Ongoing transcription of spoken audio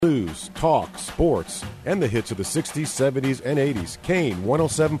News, talk, sports, and the hits of the 60s, 70s, and 80s. Kane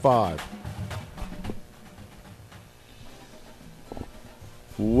 107.5.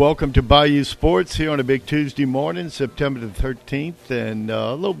 Welcome to Bayou Sports here on a big Tuesday morning, September the 13th, and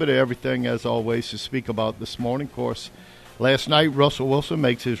a little bit of everything, as always, to speak about this morning. Of course, last night, Russell Wilson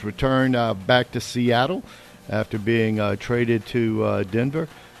makes his return back to Seattle after being traded to Denver,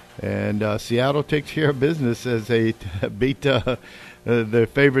 and Seattle takes care of business as they beat their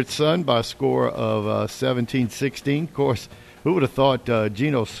favorite son by a score of 17-16. Of course, who would have thought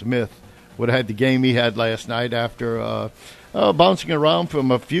Geno Smith would have had the game he had last night after bouncing around from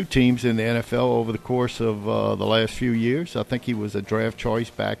a few teams in the NFL over the course of the last few years. I think he was a draft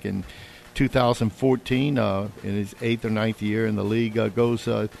choice back in 2014 in his 8th or 9th year in the league. Goes,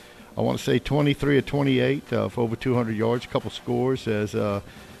 I want to say, 23 or 28 for over 200 yards, a couple scores as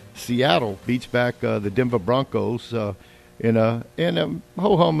Seattle beats back the Denver Broncos in a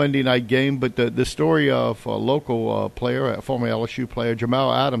ho-hum Monday night game. But the story of a local player, a former LSU player,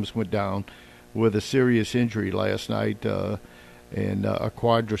 Jamal Adams, went down with a serious injury last night and a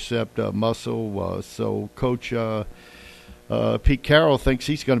quadricep muscle. So Coach Pete Carroll thinks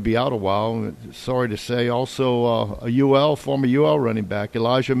he's going to be out a while. Sorry to say. Also, a former UL running back,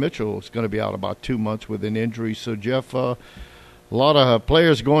 Elijah Mitchell, is going to be out about 2 months with an injury. So, Jeff, a lot of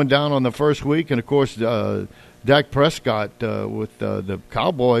players going down on the first week. And, of course, Dak Prescott with the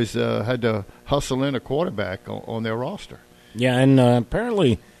Cowboys had to hustle in a quarterback on their roster. Yeah, and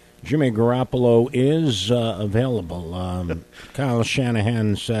apparently Jimmy Garoppolo is available. Kyle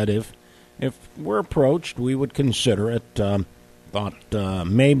Shanahan said if we're approached, we would consider it. Thought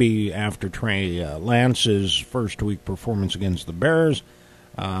maybe after Trey Lance's first-week performance against the Bears,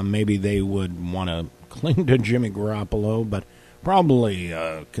 maybe they would want to cling to Jimmy Garoppolo, but probably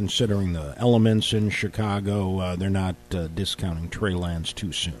considering the elements in Chicago, they're not discounting Trey Lance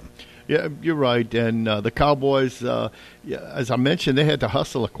too soon. Yeah, you're right. And the Cowboys, as I mentioned, they had to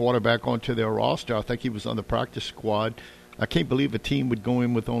hustle a quarterback onto their roster. I think he was on the practice squad. I can't believe a team would go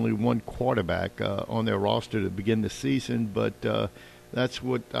in with only one quarterback on their roster to begin the season, but that's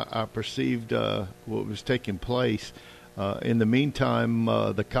what I perceived what was taking place. In the meantime,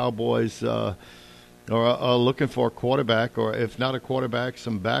 the Cowboys are looking for a quarterback, or if not a quarterback,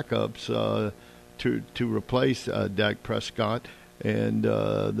 some backups to replace Dak Prescott. And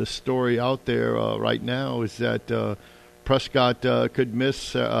the story out there right now is that Prescott could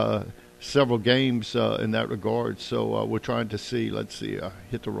miss several games in that regard. So we're trying to see. Let's see. I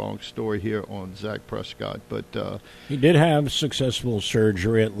hit the wrong story here on Zach Prescott. But he did have successful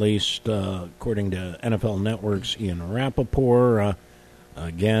surgery, at least according to NFL Network's Ian Rappaport.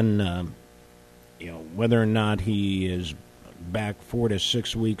 Again, whether or not he is back 4 to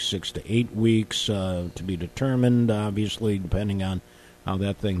 6 weeks, 6 to 8 weeks to be determined, obviously, depending on how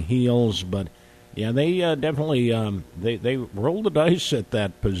that thing heals. But, yeah, they definitely they rolled the dice at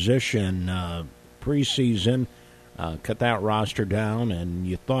that position preseason, cut that roster down, and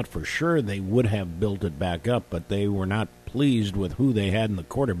you thought for sure they would have built it back up, but they were not pleased with who they had in the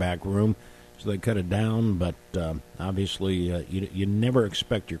quarterback room, so they cut it down. But obviously you never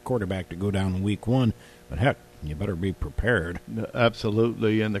expect your quarterback to go down in week one, but heck, you better be prepared.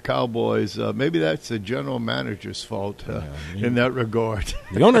 Absolutely. And the Cowboys, maybe that's the general manager's fault in that regard.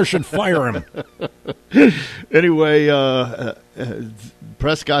 The owner should fire him. Anyway,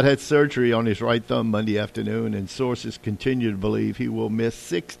 Prescott had surgery on his right thumb Monday afternoon, and sources continue to believe he will miss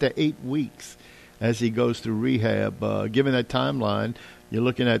 6 to 8 weeks as he goes through rehab. Given that timeline, you're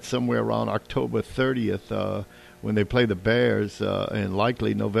looking at somewhere around October 30th when they play the Bears, and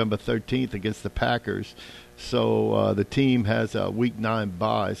likely November 13th against the Packers. So the team has a Week 9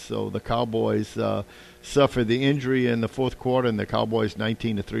 bye. So the Cowboys suffered the injury in the fourth quarter, and the Cowboys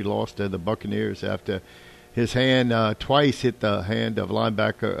 19-3 lost to the Buccaneers after his hand twice hit the hand of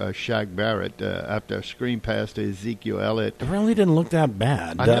linebacker Shaq Barrett after a screen pass to Ezekiel Elliott. It really didn't look that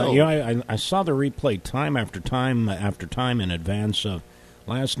bad. I know. I saw the replay time after time after time in advance of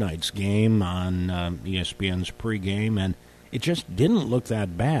last night's game on ESPN's pregame, and it just didn't look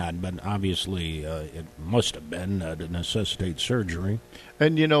that bad, but obviously it must have been to necessitate surgery.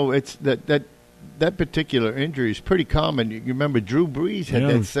 And, it's that particular injury is pretty common. You remember Drew Brees had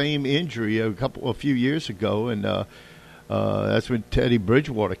that same injury a few years ago, and that's when Teddy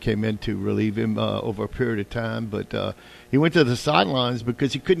Bridgewater came in to relieve him over a period of time. But he went to the sidelines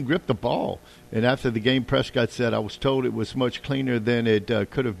because he couldn't grip the ball. And after the game, Prescott said, "I was told it was much cleaner than it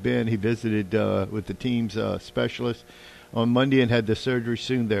could have been." He visited with the team's specialist. on Monday and had the surgery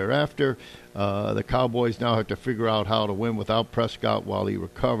soon thereafter. The Cowboys now have to figure out how to win without Prescott while he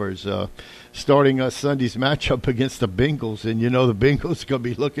recovers. Starting Sunday's matchup against the Bengals, and the Bengals are going to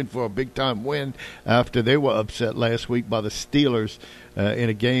be looking for a big-time win after they were upset last week by the Steelers in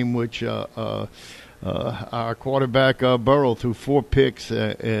a game which our quarterback Burrow threw 4 picks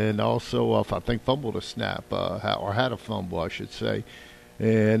and also, I think, fumbled a snap or had a fumble, I should say.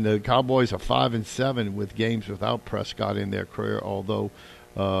 And the Cowboys are 5-7 with games without Prescott in their career, although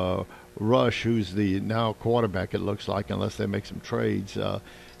Rush, who's the now quarterback, it looks like, unless they make some trades,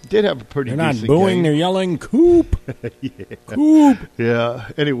 did have a pretty decent game. They're not booing, they're yelling, Coop! Yeah. Coop! Yeah.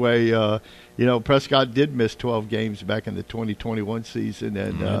 Anyway, Prescott did miss 12 games back in the 2021 season.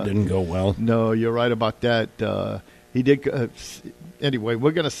 And that didn't go well. No, you're right about that. He did. Anyway,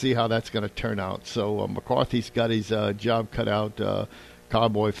 we're going to see how that's going to turn out. So McCarthy's got his job cut out.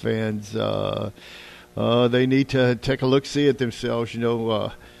 Cowboy fans, they need to take a look-see at themselves,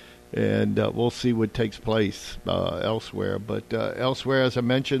 and we'll see what takes place elsewhere. But elsewhere, as I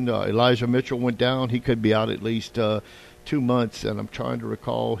mentioned, Elijah Mitchell went down. He could be out at least 2 months, and I'm trying to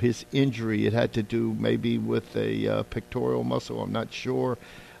recall his injury. It had to do maybe with a pectoral muscle. I'm not sure.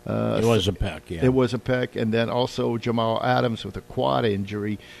 It was a pec, yeah. It was a pec, and then also Jamal Adams with a quad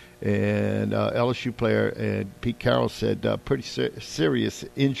injury. And LSU player and Pete Carroll said pretty serious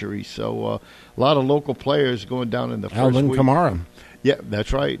injury. So a lot of local players going down in the first Alvin week. Kamara. Yeah,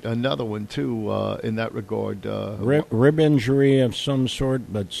 that's right. Another one, too, in that regard. Rib injury of some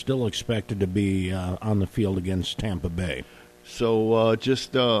sort, but still expected to be on the field against Tampa Bay. So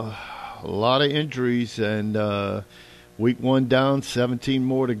just a lot of injuries, and week 1 down, 17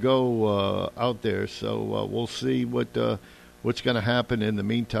 more to go out there. So we'll see what's going to happen in the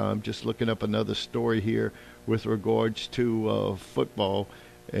meantime. Just looking up another story here with regards to football.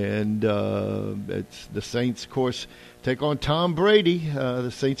 And it's the Saints, of course, take on Tom Brady.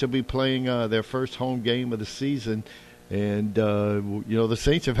 The Saints will be playing their first home game of the season. And, the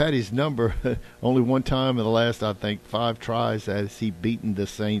Saints have had his number only one time in the last, I think, 5 tries has he beaten the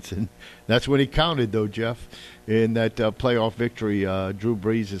Saints. And that's when he counted, though, Jeff, in that playoff victory, Drew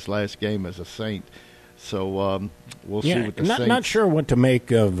Brees' last game as a Saint. So we'll see what the Saints... Not sure what to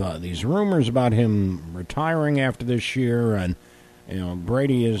make of these rumors about him retiring after this year. And,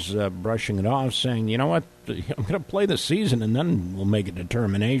 Brady is brushing it off, saying, you know what, I'm going to play the season and then we'll make a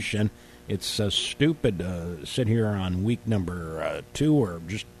determination. It's stupid to sit here on week number 2 or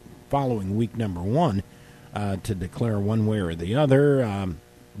just following week number 1 to declare one way or the other.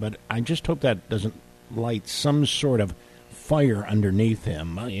 But I just hope that doesn't light some sort of fire underneath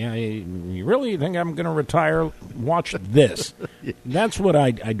him. You really think I'm going to retire? Watch this. That's what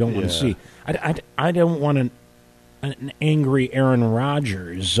I don't want to see. I don't want an angry Aaron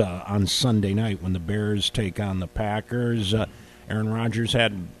Rodgers on Sunday night when the Bears take on the Packers. Aaron Rodgers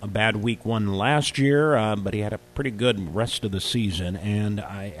had a bad week 1 last year, but he had a pretty good rest of the season, and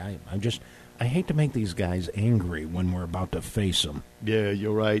I hate to make these guys angry when we're about to face them. Yeah,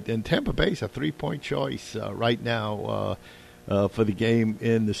 you're right. And Tampa Bay's a 3-point choice right now for the game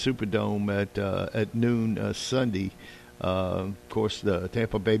in the Superdome at noon Sunday. Of course, the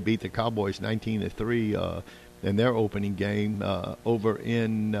Tampa Bay beat the Cowboys 19-3 in their opening game over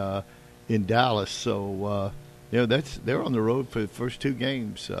in Dallas. So they're on the road for the first 2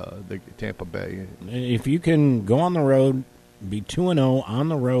 games. The Tampa Bay. If you can go on the road, be 2-0 on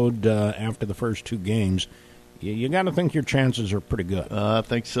the road after the first 2 games, you got to think your chances are pretty good. I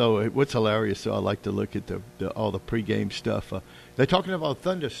think so. What's hilarious, so I like to look at all the pregame stuff. They're talking about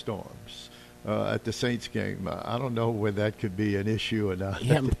thunderstorms at the Saints game. I don't know whether that could be an issue or not.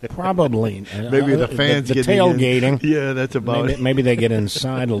 Yeah, probably. Maybe the fans the get tailgating. Yeah, that's about it. Maybe they get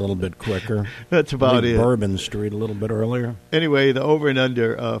inside a little bit quicker. That's about it. Bourbon Street a little bit earlier. Anyway, the over and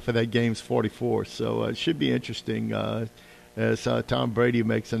under for that game's 44, so it should be interesting as Tom Brady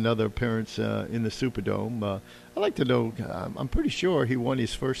makes another appearance in the Superdome. I'd like to know, I'm pretty sure he won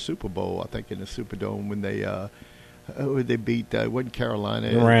his first Super Bowl, I think, in the Superdome when they beat, wasn't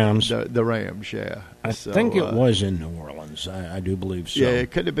Carolina? The Rams. The Rams, yeah. I think it was in New Orleans. I do believe so. Yeah,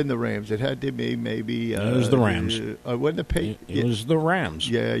 it could have been the Rams. It had to be maybe. It was the Rams. Wasn't the Patriots? It was the Rams.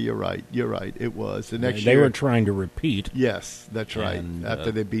 Yeah, you're right. It was. The next year. They were trying to repeat. Yes, that's right. And,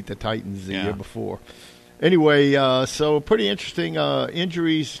 after they beat the Titans the year before. Anyway, so pretty interesting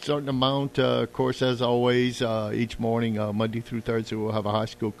injuries starting to mount. Of course, as always, each morning, Monday through Thursday, we'll have a high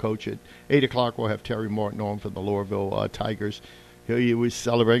school coach. At 8 o'clock, we'll have Terry Martin on for the Loreauville Tigers. He was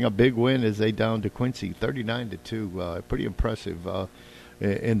celebrating a big win as they down to Quincy, 39-2. Pretty impressive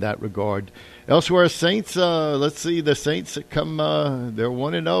in that regard. Elsewhere, Saints, let's see, the Saints come, they're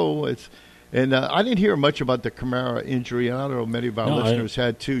 1-0. And I didn't hear much about the Kamara injury, and I don't know many of our listeners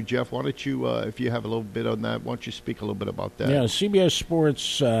had too. Jeff, why don't you, if you have a little bit on that, why don't you speak a little bit about that? Yeah, CBS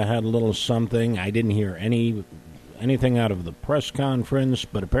Sports had a little something. I didn't hear anything out of the press conference,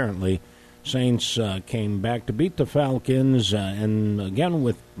 but apparently Saints came back to beat the Falcons, and again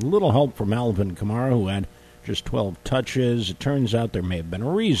with little help from Alvin Kamara, who had just 12 touches. It turns out there may have been a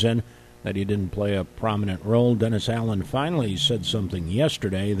reason that he didn't play a prominent role. Dennis Allen finally said something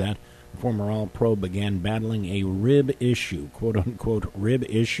yesterday that former All-Pro began battling a rib issue, quote-unquote rib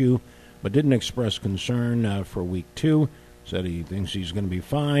issue, but didn't express concern for Week 2. Said he thinks he's going to be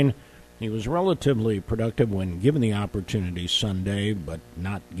fine. He was relatively productive when given the opportunity Sunday, but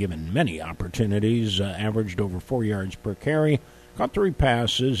not given many opportunities. Averaged over 4 yards per carry. Caught 3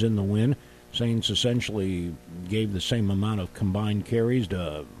 passes in the win. Saints essentially gave the same amount of combined carries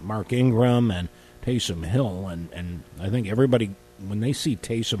to Mark Ingram and Taysom Hill. And I think everybody, when they see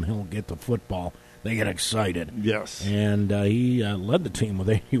Taysom Hill get the football, they get excited. Yes. And he led the team with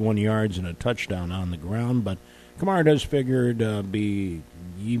 81 yards and a touchdown on the ground. But Kamara does figure to be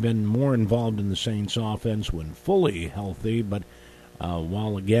even more involved in the Saints' offense when fully healthy. But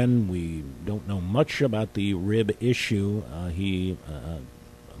while, again, we don't know much about the rib issue, he,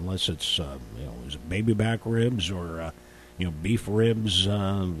 unless it's is it baby back ribs or beef ribs,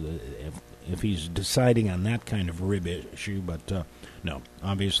 if he's deciding on that kind of rib issue. But no,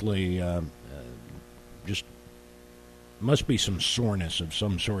 obviously, just must be some soreness of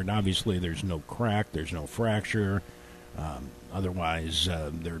some sort. Obviously, there's no crack, there's no fracture. Otherwise,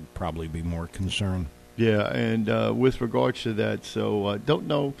 there'd probably be more concern. Yeah, and with regards to that, so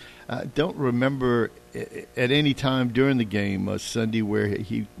don't remember at any time during the game Sunday where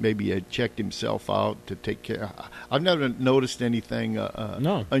he maybe had checked himself out to take care. I've never noticed anything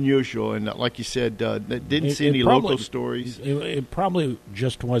unusual, and like you said, didn't see any local stories. It probably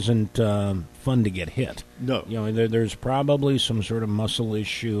just wasn't fun to get hit. No, there's probably some sort of muscle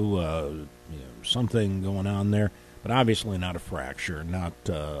issue, something going on there, but obviously not a fracture, not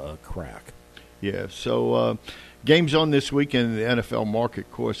a crack. Yeah, so games on this weekend in the NFL market,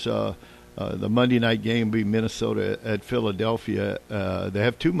 of course, the Monday night game will be Minnesota at Philadelphia. They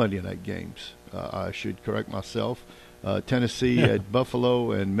have 2 Monday night games. I should correct myself. Tennessee at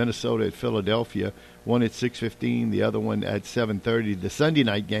Buffalo and Minnesota at Philadelphia. One at 6:15, the other one at 7:30. The Sunday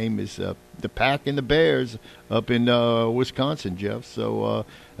night game is the Pack and the Bears up in Wisconsin, Jeff. So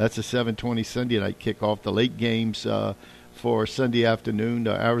that's a 7:20 Sunday night kickoff. The late games for Sunday afternoon,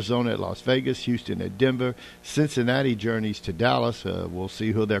 Arizona at Las Vegas, Houston at Denver, Cincinnati journeys to Dallas. We'll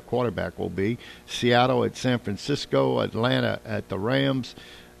see who their quarterback will be. Seattle at San Francisco, Atlanta at the Rams.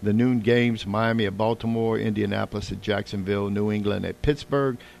 The noon games, Miami at Baltimore, Indianapolis at Jacksonville, New England at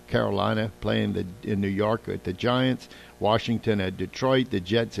Pittsburgh, Carolina playing in New York at the Giants, Washington at Detroit, the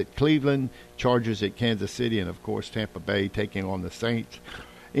Jets at Cleveland, Chargers at Kansas City, and, of course, Tampa Bay taking on the Saints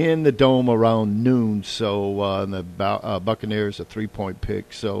in the Dome around noon. So the Buccaneers a 3-point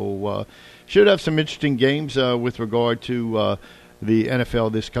pick. So should have some interesting games with regard to the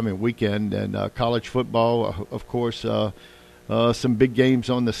NFL this coming weekend. And college football, of course, some big games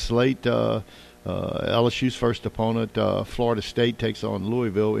on the slate. LSU's first opponent, Florida State, takes on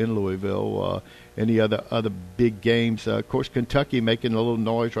Loreauville in Louisville. Any other big games? Of course, Kentucky making a little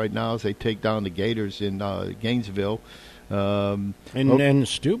noise right now as they take down the Gators in Gainesville. And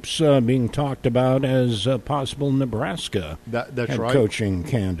Stoops being talked about as a possible Nebraska head coaching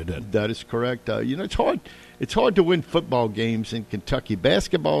candidate. That is correct. It's hard to win football games in Kentucky.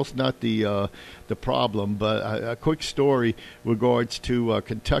 Basketball's not the problem, but a quick story regards to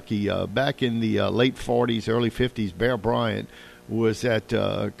Kentucky. Back in the late 40s, early 50s, Bear Bryant was at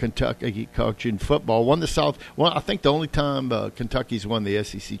Kentucky coaching football. Won the South. Well, I think the only time Kentucky's won the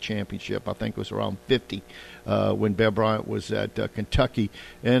SEC championship, I think, was around 50 when Bear Bryant was at Kentucky.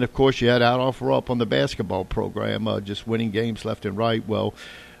 And, of course, you had Adolph Rupp on the basketball program, just winning games left and right. Well,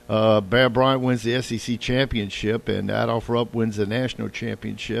 Bear Bryant wins the SEC championship, and Adolph Rupp wins the national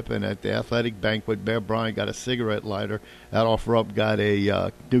championship. And at the athletic banquet, Bear Bryant got a cigarette lighter. Adolph Rupp got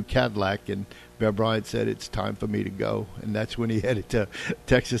a new Cadillac, and Bear Bryant said, "It's time for me to go." And that's when he headed to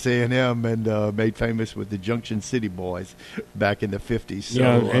Texas A&M and made famous with the Junction City Boys back in the 50s. So,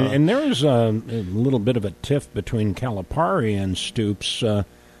 yeah, and there was a little bit of a tiff between Calipari and Stoops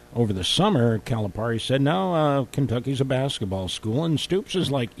over the summer. Calipari said, no, Kentucky's a basketball school. And Stoops is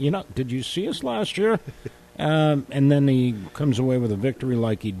like, did you see us last year? And then he comes away with a victory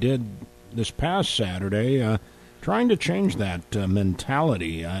like he did this past Saturday, trying to change that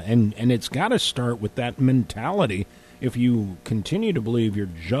mentality. And it's got to start with that mentality. If you continue to believe you're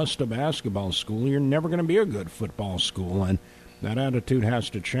just a basketball school, you're never going to be a good football school. And That attitude has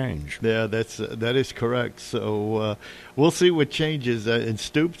to change. Yeah, that is correct. So we'll see what changes. And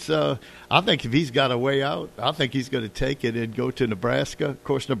Stoops, I think if he's got a way out, I think he's going to take it and go to Nebraska. Of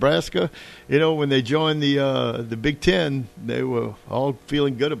course, Nebraska, when they joined the Big Ten, they were all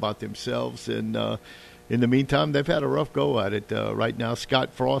feeling good about themselves. And in the meantime, they've had a rough go at it. Right now,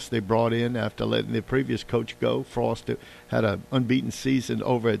 Scott Frost they brought in after letting the previous coach go. Frost had an unbeaten season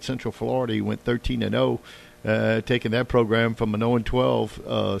over at Central Florida. He went 13-0. Taking that program from an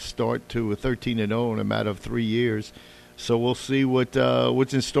 0-12 start to a 13-0 in a matter of 3 years. So we'll see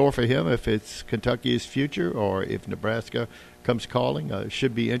what's in store for him, if it's Kentucky's future or if Nebraska comes calling. It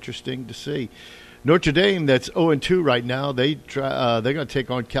should be interesting to see. Notre Dame, that's 0-2 right now. They're going to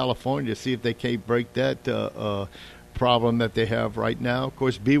take on California to see if they can't break that problem that they have right now. Of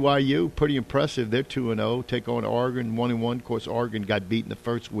course, BYU, pretty impressive. They're 2-0. Take on Oregon, 1-1. Of course, Oregon got beaten the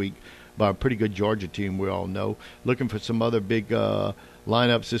first week by a pretty good Georgia team, we all know. Looking for some other big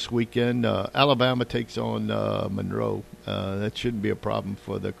lineups this weekend. Alabama takes on Monroe. That shouldn't be a problem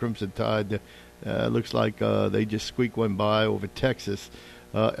for the Crimson Tide. Looks like they just squeak one by over Texas.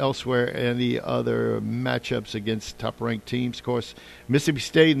 Elsewhere, any other matchups against top-ranked teams? Of course, Mississippi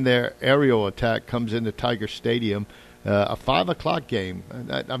State in their aerial attack comes into Tiger Stadium. A 5 o'clock game.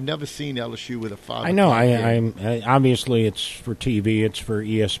 I've never seen LSU with a 5 I know. o'clock game. Obviously, it's for TV. It's for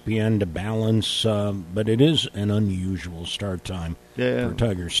ESPN to balance, but it is an unusual start time for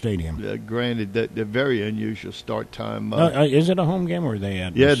Tiger Stadium. Granted, that the very unusual start time. Is it a home game or are they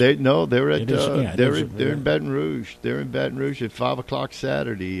at? Yeah, they're at. They're in Baton Rouge. They're in Baton Rouge at 5 o'clock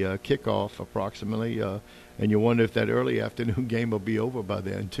Saturday kickoff approximately. And you wonder if that early afternoon game will be over by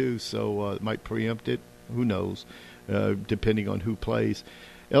then too. So it might preempt it. Who knows? Depending on who plays.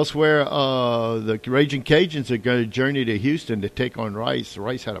 Elsewhere, the Raging Cajuns are going to journey to Houston to take on Rice.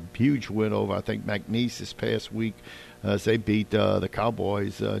 Rice had a huge win over, I think, McNeese this past week as they beat the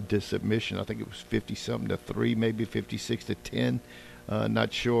Cowboys to submission. I think it was 50-something to 3, maybe 56 to 10.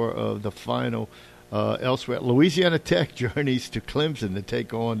 Not sure of the final. Elsewhere, Louisiana Tech journeys to Clemson to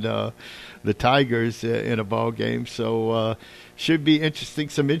take on the Tigers in a ball game. So should be interesting.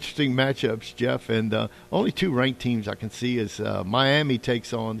 Some interesting matchups, Jeff. And only 2 ranked teams I can see is Miami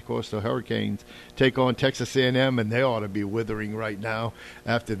takes on, of course, the Hurricanes take on Texas A&M, and they ought to be withering right now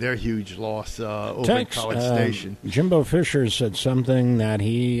after their huge loss over in College Station. Jimbo Fisher said something that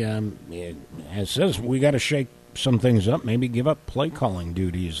he says we got to shake some things up, maybe give up play calling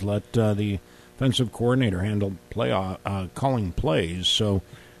duties, let the offensive coordinator handle calling plays. So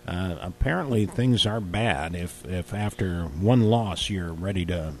apparently things are bad if after one loss you're ready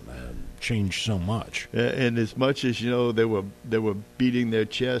to change so much. And as much as they were beating their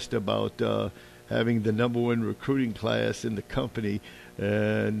chest about having the number 1 recruiting class in the company,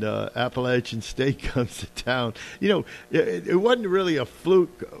 and Appalachian State comes to town. It wasn't really a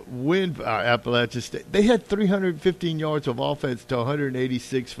fluke win for Appalachian State. They had 315 yards of offense to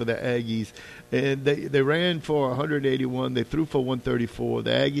 186 for the Aggies, and they ran for 181. They threw for 134. The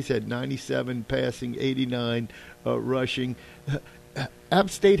Aggies had 97 passing, 89 rushing. App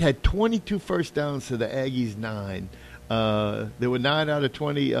State had 22 first downs to the Aggies' 9. There were 9 out of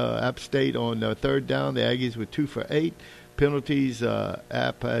 20 App State on third down. The Aggies were 2 for 8. Penalties,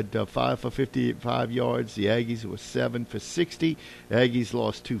 App had 5 for 55 yards. The Aggies were 7 for 60. The Aggies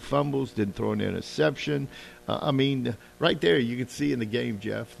lost 2 fumbles, didn't throw an interception. Right there you can see in the game,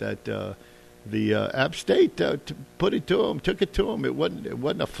 Jeff, that the App State took it to them. It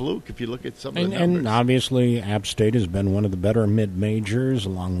wasn't a fluke if you look at some of the numbers. And obviously App State has been one of the better mid-majors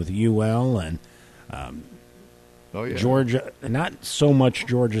along with UL and Georgia, not so much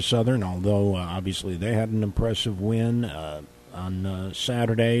Georgia Southern, although obviously they had an impressive win on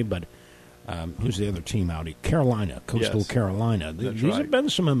Saturday. But who's the other team out here? Carolina, Coastal Carolina. These have been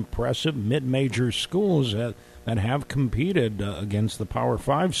some impressive mid-major schools that have competed against the Power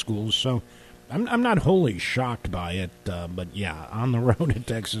 5 schools. So I'm not wholly shocked by it. But, yeah, on the road at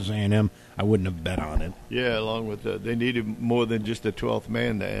Texas A&M, I wouldn't have bet on it. Yeah, along with they needed more than just a 12th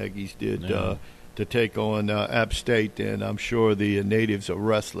man, the Aggies did. Yeah. To take on App State, and I'm sure the natives are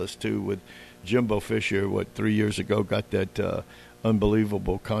restless too with Jimbo Fisher, 3 years ago got that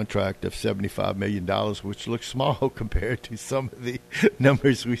unbelievable contract of $75 million, which looks small compared to some of the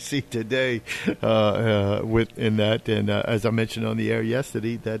numbers we see today within that. And as I mentioned on the air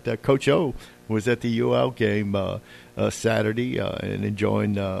yesterday, that Coach O was at the UL game Saturday and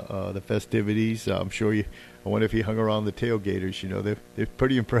enjoying the festivities. I'm sure I wonder if he hung around the tailgaters. They're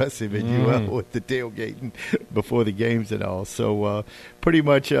pretty impressive at UL with the tailgating before the games and all. So pretty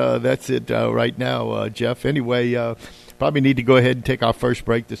much that's it right now, Jeff. Anyway, probably need to go ahead and take our first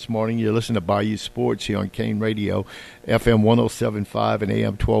break this morning. You're listening to Bayou Sports here on Kane Radio, FM 107.5 and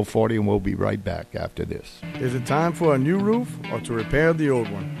AM 1240, and we'll be right back after this. Is it time for a new roof or to repair the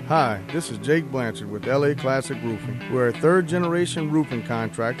old one? Hi, this is Jake Blanchard with LA Classic Roofing. We're a third-generation roofing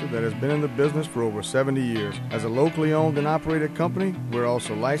contractor that has been in the business for over 70 years. As a locally owned and operated company, we're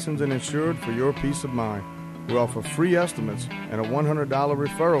also licensed and insured for your peace of mind. We offer free estimates and a $100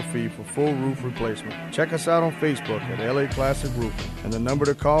 referral fee for full roof replacement. Check us out on Facebook at LA Classic Roofing, and the number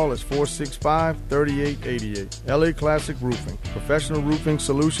to call is 465-3888. LA Classic Roofing, professional roofing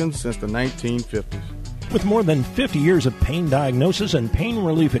solutions since the 1950s. With more than 50 years of pain diagnosis and pain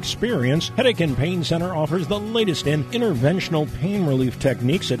relief experience, Headache and Pain Center offers the latest in interventional pain relief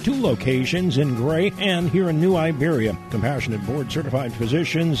techniques at 2 locations in Gray and here in New Iberia. Compassionate board-certified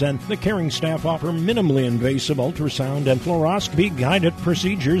physicians and the caring staff offer minimally invasive ultrasound and fluoroscopy-guided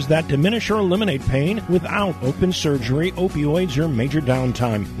procedures that diminish or eliminate pain without open surgery, opioids, or major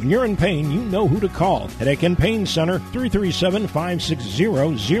downtime. When you're in pain, you know who to call. Headache and Pain Center,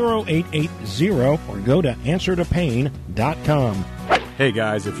 337-560-0880, or go to answertopain.com. Hey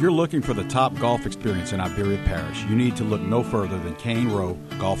guys, if you're looking for the top golf experience in Iberia Parish, you need to look no further than Cane Row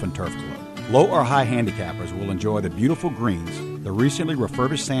Golf and Turf Club. Low or high handicappers will enjoy the beautiful greens, the recently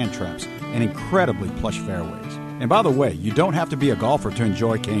refurbished sand traps, and incredibly plush fairways. And by the way, you don't have to be a golfer to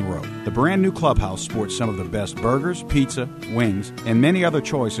enjoy Cane Row. The brand new clubhouse sports some of the best burgers, pizza, wings, and many other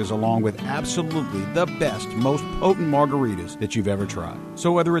choices, along with absolutely the best, most potent margaritas that you've ever tried.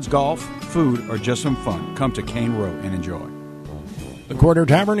 So whether it's golf, food, or just some fun, come to Cane Row and enjoy. The Quarter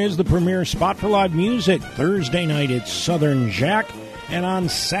Tavern is the premier spot for live music. Thursday night, it's Southern Jack, and on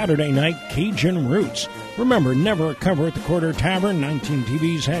Saturday night, Cajun Roots. Remember, never a cover at the Quarter Tavern. 19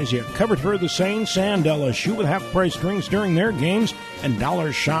 TVs has you covered for the Saints and LSU with half-price drinks during their games and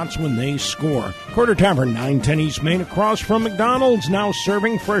dollar shots when they score. Quarter Tavern, 910 East Main, across from McDonald's, now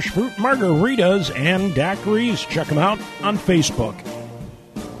serving fresh fruit margaritas and daiquiris. Check them out on Facebook.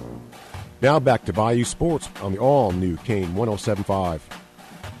 Now back to Bayou Sports on the all-new Kane 107.5.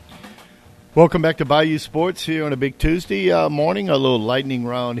 Welcome back to Bayou Sports here on a big Tuesday morning. A little lightning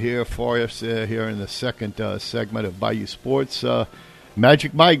round here for us here in the second segment of Bayou Sports.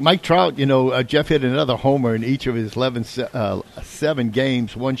 Magic Mike Trout, Jeff hit another homer in each of his 7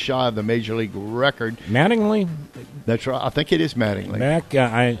 games, one shy of the Major League record. Mattingly? That's right. I think it is Mattingly. Back,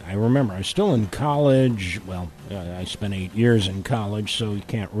 I remember, I was still in college. Well, I spent 8 years in college, so you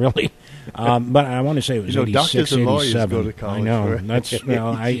can't really. But I want to say it was 86, doctors and lawyers 87. go to college. I know. Right? That's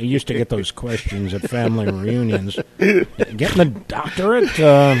I used to get those questions at family reunions. Getting a doctorate?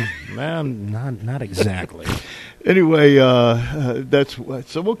 Not exactly. Anyway,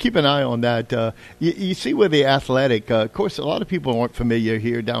 so we'll keep an eye on that. You see with the Athletic, of course, a lot of people aren't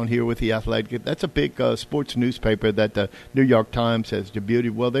familiar down here with the Athletic. That's a big sports newspaper that the New York Times has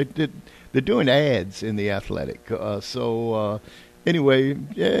debuted. Well, they're doing ads in the Athletic. Anyway,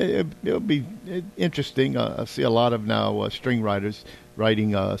 it'll be interesting. I see a lot of now string writers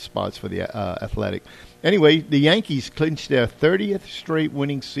writing spots for the Athletic. Anyway, the Yankees clinched their 30th straight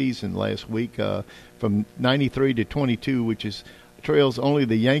winning season last week from 93 to 22, which trails only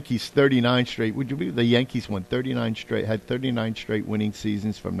the Yankees' 39 straight. Would you believe the Yankees had 39 straight winning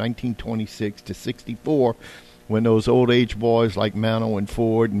seasons from 1926 to 64, when those old age boys like Mano and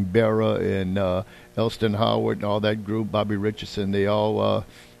Ford and Berra and Elston Howard and all that group, Bobby Richardson, they all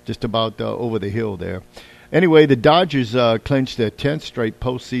just about over the hill there. Anyway, the Dodgers clinched their 10th straight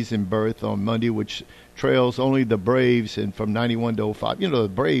postseason berth on Monday, which trails only the Braves and from 91 to 05. The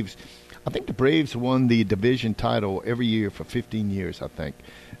Braves, I think the Braves won the division title every year for 15 years, I think.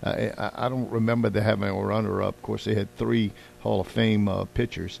 I don't remember them having a runner-up. Of course, they had 3 Hall of Fame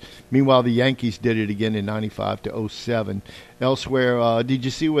pitchers. Meanwhile, the Yankees did it again in 95 to 07. Elsewhere, did you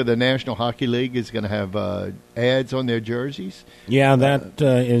see where the National Hockey League is going to have ads on their jerseys? Yeah, that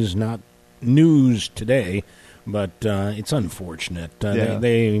is not news today, but it's unfortunate.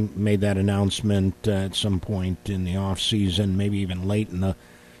 They made that announcement at some point in the off-season, maybe even late in the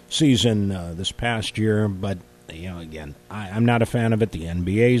season this past year, but again, I'm not a fan of it. The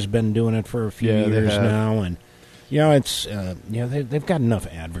NBA's been doing it for a few years now, and it's they've got enough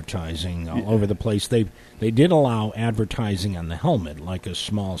advertising all over the place. They did allow advertising on the helmet, like a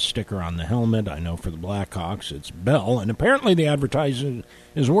small sticker on the helmet. I know for the Blackhawks it's Bell, and apparently the advertising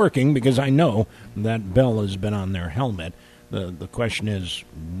is working because I know that Bell has been on their helmet. The question is,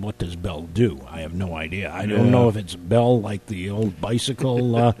 what does Bell do? I have no idea. I don't know if it's Bell like the old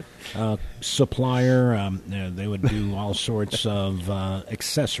bicycle supplier. They would do all sorts of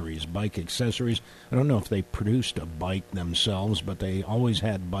accessories, bike accessories. I don't know if they produced a bike themselves, but they always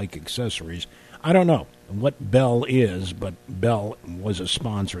had bike accessories. I don't know what Bell is, but Bell was a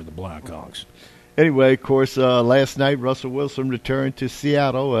sponsor of the Blackhawks. Anyway, of course, last night Russell Wilson returned to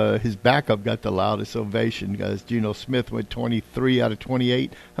Seattle. His backup got the loudest ovation as Geno Smith went 23 out of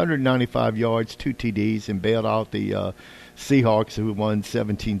 28, 195 yards, 2 TDs, and bailed out the Seahawks, who won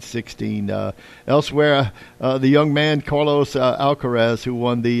 17-16. Elsewhere, the young man Carlos Alcaraz, who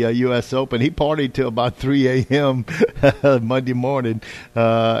won the U.S. Open, he partied till about 3 a.m. Monday morning,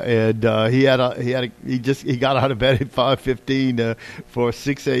 and he got out of bed at 5:15 for a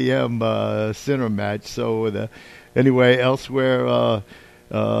 6 a.m. center match. So anyway, elsewhere.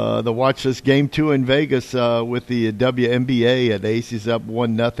 The watch this Game 2 in Vegas with the WNBA at Aces up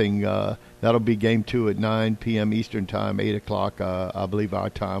 1-0. That'll be Game 2 at 9 p.m. Eastern Time, 8 o'clock, I believe,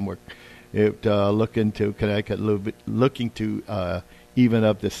 our time. We're looking to Connecticut, looking to even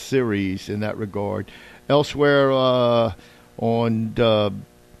up the series in that regard. Elsewhere on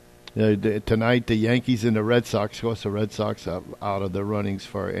tonight, the Yankees and the Red Sox. Of course, the Red Sox are out of the runnings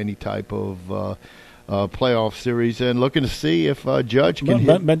for any type of playoff series, and looking to see if Judge can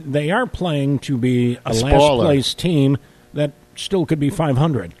hit. But they are playing to be a last-place team that still could be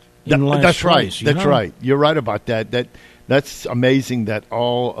 500 in last That's place. Right. That's right. You're right about that. That's amazing that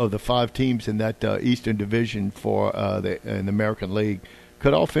all of the 5 teams in that Eastern Division for in the American League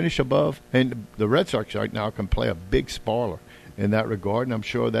could all finish above. And the Red Sox right now can play a big spoiler in that regard, and I'm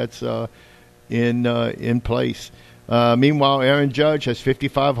sure that's in place. Meanwhile, Aaron Judge has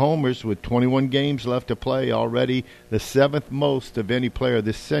 55 homers with 21 games left to play already, the 7th most of any player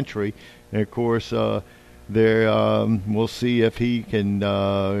this century. And, of course, we'll see if he can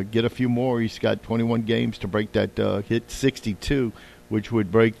get a few more. He's got 21 games to break that hit 62, which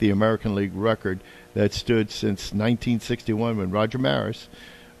would break the American League record that stood since 1961 when Roger Maris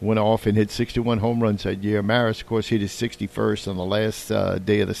went off and hit 61 home runs that year. Maris, of course, hit his 61st on the last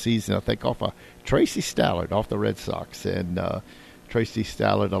day of the season, I think, off Tracy Stallard off the Red Sox. And Tracy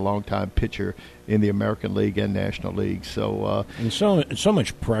Stallard, a longtime pitcher in the American League and National League. So and so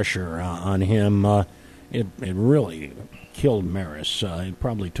much pressure on him. It really killed Maris. It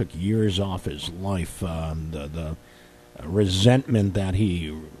probably took years off his life. The resentment that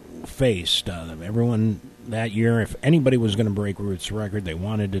he faced. Everyone that year, if anybody was going to break Ruth's record, they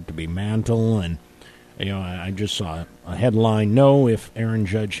wanted it to be Mantle. And I just saw a headline: "No, if Aaron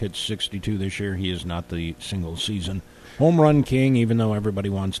Judge hits 62 this year, he is not the single-season home run king." Even though everybody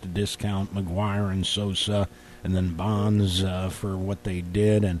wants to discount McGuire and Sosa and then Bonds for what they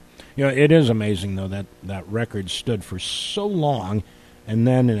did, and it is amazing though that record stood for so long, and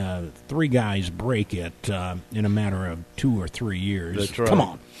then 3 guys break it in a matter of 2 or 3 years. That's right.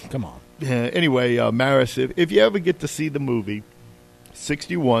 Come on. Anyway, Maris, if you ever get to see the movie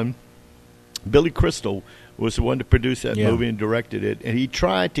 61, Billy Crystal was the one to produce that movie and directed it, and he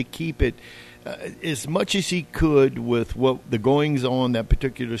tried to keep it as much as he could with what the goings on that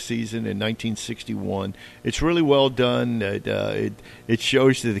particular season in 1961. It's really well done. It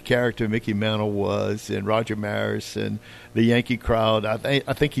shows you the character Mickey Mantle was, and Roger Maris and the Yankee crowd. I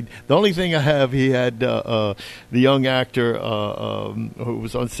think the only thing I have, he had the young actor who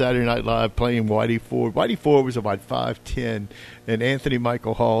was on Saturday Night Live playing Whitey Ford. Whitey Ford was about 5'10", and Anthony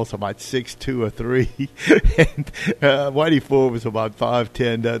Michael Hall's about 6'2" or 3", and Whitey Ford was about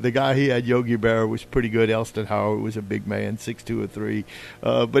 5'10". The guy he had, Yogi Berra, was pretty good. Elston Howard was a big man, 6'2" or 3".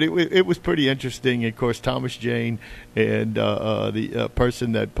 But it was pretty interesting. And of course, Thomas Jane and the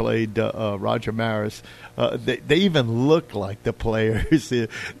person that played Roger Maris, they even look like the players.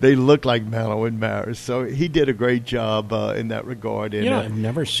 They look like Mantle and Maris. So he did a great job in that regard. And, I've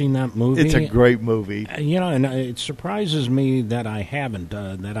never seen that movie. It's a great movie. And it surprises me that I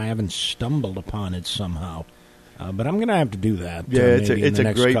haven't stumbled upon it somehow. But I'm going to have to do that. Yeah, it's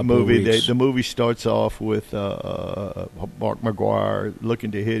a great movie. The movie starts off with Mark McGuire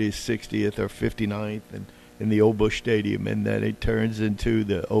looking to hit his 60th or 59th in the Old Busch Stadium, and then it turns into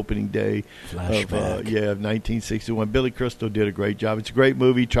the opening day of 1961. Billy Crystal did a great job. It's a great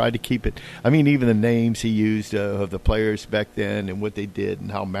movie. Tried to keep it. I mean, even the names he used of the players back then and what they did,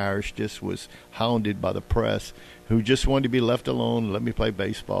 and how Maris just was hounded by the press, who just wanted to be left alone, let me play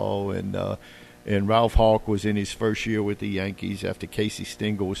baseball, and And Ralph Hawk was in his first year with the Yankees after Casey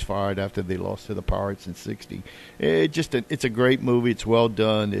Stengel was fired after they lost to the Pirates in '60. It's a great movie. It's well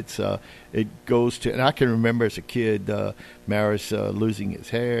done. It goes to, and I can remember as a kid, Maris losing his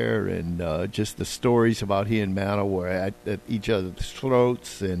hair, and just the stories about he and Mantle were at each other's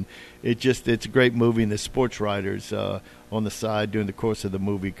throats, and it's a great movie. And the sports writers on the side during the course of the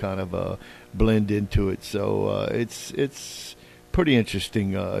movie kind of blend into it. So it's pretty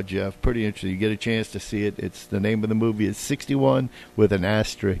interesting, Jeff. Pretty interesting. You get a chance to see it. It's the name of the movie is 61 with an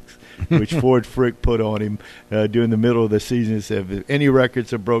asterisk, which Ford Frick put on him during the middle of the season. He said, if any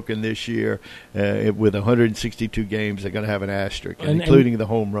records are broken this year with 162 games, they're going to have an asterisk, including the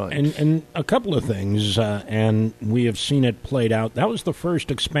home runs. And a couple of things, and we have seen it played out. That was the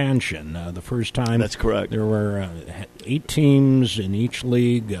first expansion, the first time. That's correct. There were 8 teams in each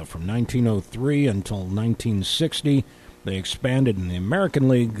league from 1903 until 1960. They expanded in the American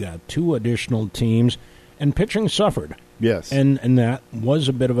League, got 2 additional teams, and pitching suffered. Yes. And that was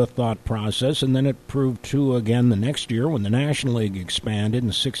a bit of a thought process, and then it proved true again the next year when the National League expanded,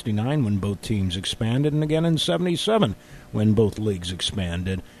 in '69 when both teams expanded, and again in '77 when both leagues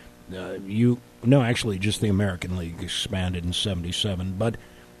expanded. Actually, just the American League expanded in '77, but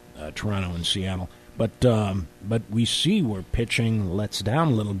Toronto and Seattle. But we see where pitching lets down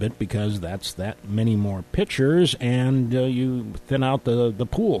a little bit because that's that many more pitchers, and you thin out the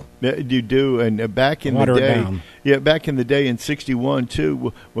pool. Yeah, you do, and back in Water the day, down. back in the day in '61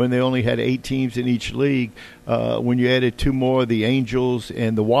 too, when they only had 8 teams in each league, when you added 2 more, the Angels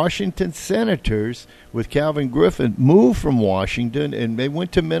and the Washington Senators with Calvin Griffin moved from Washington, and they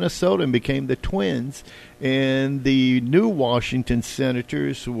went to Minnesota and became the Twins. And the new Washington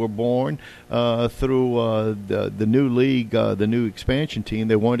Senators were born through the new league, the new expansion team.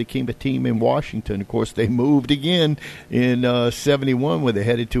 They wanted to keep a team in Washington. Of course, they moved again in '71 when they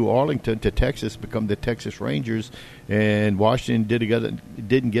headed to Arlington to Texas, become the Texas Rangers. And Washington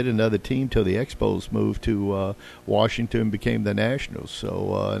didn't get another team till the Expos moved to Washington and became the Nationals.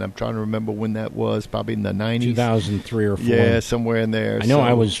 So, and I'm trying to remember when that was, probably in the 90s. 2003 or 4. Yeah, somewhere in there. I know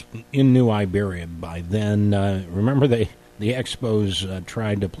I was in New Iberia by then. Remember the Expos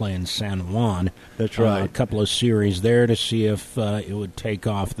tried to play in San Juan. That's right. A couple of series there to see if it would take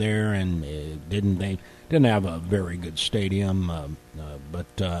off there, and it didn't. They didn't have a very good stadium, but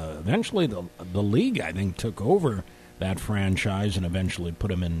eventually the league, I think, took over that franchise and eventually put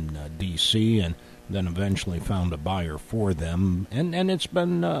them in D.C. and then eventually found a buyer for them, and it's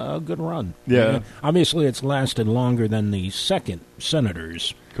been a good run. Yeah. Obviously, it's lasted longer than the second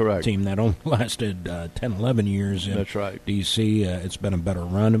Senators Correct. team that only lasted 10, 11 years in That's right. D.C. It's been a better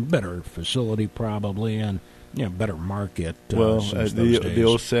run, a better facility probably, and better market. Since those days. The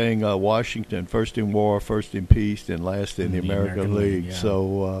old saying, Washington, first in war, first in peace, and last in the American League. Yeah.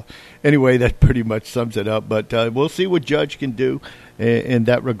 So anyway, that pretty much sums it up. But we'll see what Judge can do in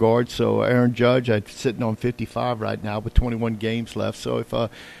that regard. So Aaron Judge, I'm sitting on 55 right now with 21 games left. So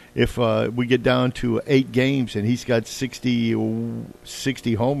if we get down to 8 games and he's got 60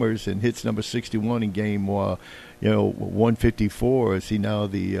 homers and hits number 61 in game 154, is he now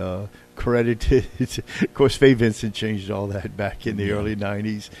the credited? Of course, Fay Vincent changed all that back in the early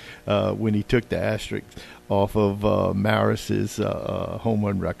 90s when he took the asterisk off of Maris's home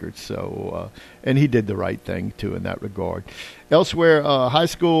run record. So, and he did the right thing, too, in that regard. Elsewhere, high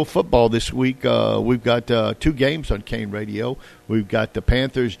school football this week, we've got 2 games on Kane Radio. We've got the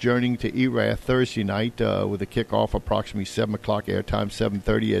Panthers journeying to Erath Thursday night with a kickoff approximately 7 o'clock, airtime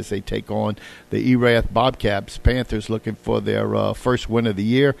 7:30 as they take on the Erath Bobcats. Panthers looking for their first win of the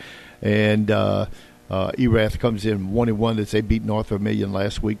year. And Erath comes in 1-1 as they beat North Vermilion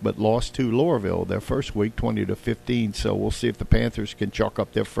last week, but lost to Loreauville their first week, 20-15. So we'll see if the Panthers can chalk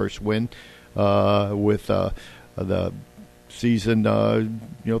up their first win with the season,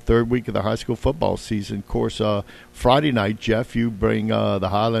 third week of the high school football season. Of course, Friday night, Jeff, you bring the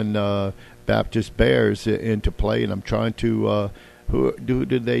Highland Baptist Bears into play, and I'm trying to. Who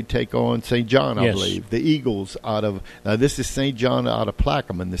did they take on? St. John, I believe. The Eagles now this is St. John out of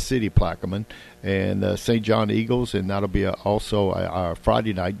Plaquemine, the city Plaquemine, and St. John Eagles, and that'll be also our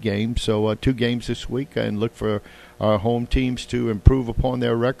Friday night game. So 2 games this week, and look for our home teams to improve upon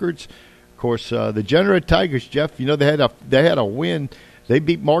their records. Of course, the Degenerate Tigers, Jeff, they had a win. They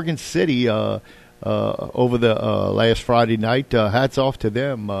beat Morgan City over the last Friday night. Hats off to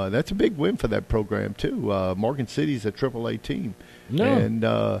them. That's a big win for that program, too. Morgan City's a AAA team. No. And,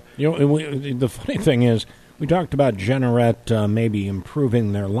 the funny thing is, we talked about Degenerate maybe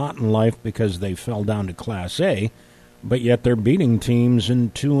improving their lot in life because they fell down to Class A, but yet they're beating teams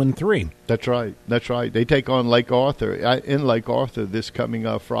in 2 and 3. That's right. They take on Lake Arthur in Lake Arthur this coming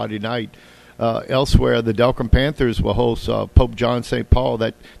Friday night. elsewhere, the Delcom Panthers will host Pope John St. Paul.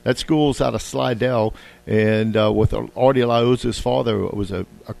 That school's out of Slidell, and with Artie Liuzza's father was a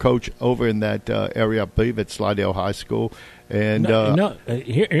coach over in that area, I believe at Slidell High School. And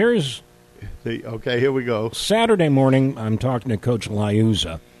here's here we go. Saturday morning, I'm talking to Coach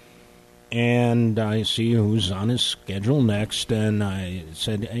Liuzza, and I see who's on his schedule next, and I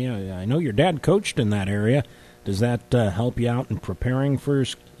said, hey, I know your dad coached in that area. Does that help you out in preparing for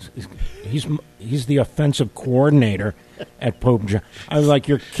he's the offensive coordinator at Pope John. I was like,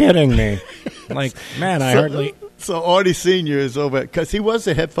 you're kidding me. Like, man, I hardly... So Artie Sr. is over, because he was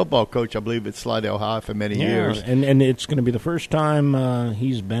the head football coach, I believe, at Slidell High for many years. And it's going to be the first time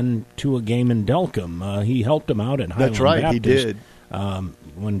he's been to a game in Delcom. He helped him out at Highland Baptist. That's right, he did.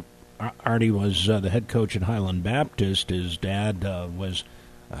 When Artie was the head coach at Highland Baptist, his dad was...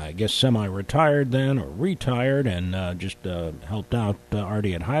 I guess semi-retired then, or retired, and just helped out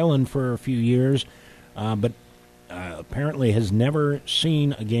Artie at Highland for a few years, but apparently has never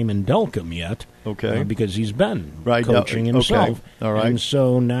seen a game in Delcom yet. Okay, because he's been coaching himself. Okay. All right, and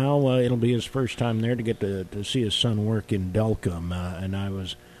so now it'll be his first time there to get to see his son work in Delcom, and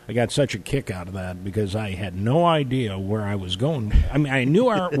I got such a kick out of that because I had no idea where I was going. I mean, I knew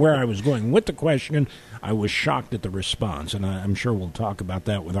where I was going with the question. I was shocked at the response, and I'm sure we'll talk about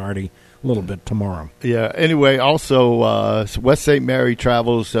that with Artie a little bit tomorrow. Yeah, anyway, also West St. Mary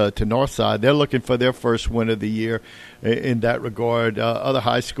travels to Northside. They're looking for their first win of the year in that regard. Other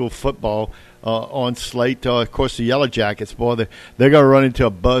high school football on slate. Of course, the Yellow Jackets, boy, they're going to run into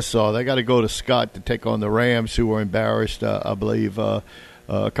a buzzsaw. They got to go to Scott to take on the Rams, who were embarrassed, I believe, a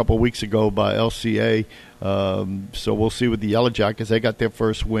couple of weeks ago by LCA. So we'll see with the Yellow Jackets. They got their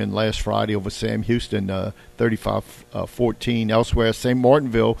first win last Friday over Sam Houston, 35-14. Elsewhere, St.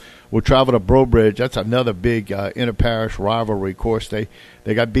 Martinville will travel to Brobridge. That's another big inter-parish rivalry. Of course, they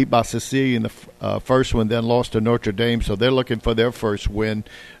got beat by Cecilia in the first one, then lost to Notre Dame. So they're looking for their first win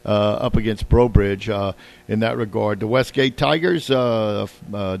up against Brobridge in that regard. The Westgate Tigers,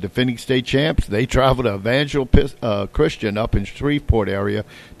 defending state champs, they travel to Evangel Christian up in Shreveport area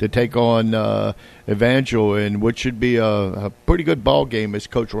to take on Evangel, in which should be a pretty good ball game, as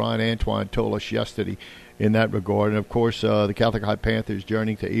Coach Ryan Antoine told us yesterday in that regard. And, of course, the Catholic High Panthers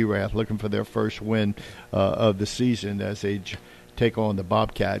journeying to Erath, looking for their first win of the season as they take on the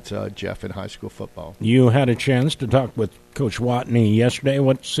Bobcats, Jeff, in high school football. You had a chance to talk with Coach Watney yesterday.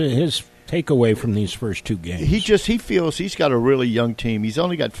 What's his takeaway from these first two games? He feels he's got a really young team. He's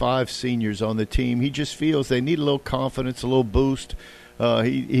only got 5 seniors on the team. He just feels they need a little confidence, a little boost.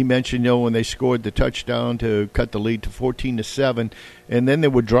 He mentioned, when they scored the touchdown to cut the lead to 14-7, and then they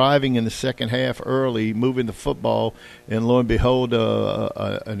were driving in the second half early, moving the football, and lo and behold,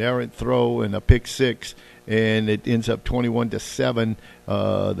 an errant throw and a pick six, and it ends up 21-7.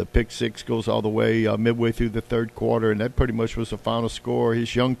 The pick six goes all the way midway through the third quarter, and that pretty much was the final score.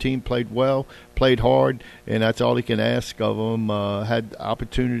 His young team played well, played hard, and that's all he can ask of them. Had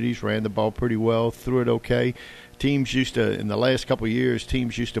opportunities, ran the ball pretty well, threw it okay. Teams used to, in the last couple of years,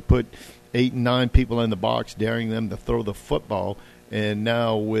 put 8 and 9 people in the box, daring them to throw the football. And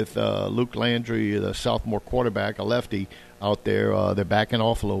now with Luke Landry, the sophomore quarterback, a lefty, out there, they're backing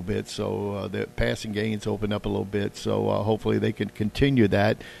off a little bit. So the passing gains open up a little bit. So hopefully they can continue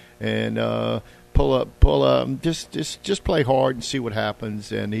that and pull up, just play hard and see what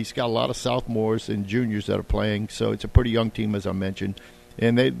happens. And he's got a lot of sophomores and juniors that are playing. So it's a pretty young team, as I mentioned.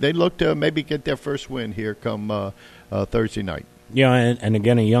 And they look to maybe get their first win here come Thursday night. Yeah, and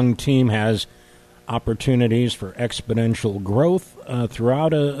again, a young team has opportunities for exponential growth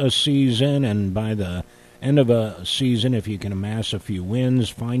throughout a season, and by the end of a season, if you can amass a few wins,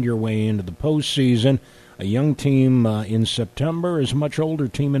 find your way into the postseason. A young team in September is a much older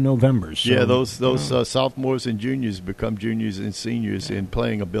team in November. So, yeah, those sophomores and juniors become juniors and seniors in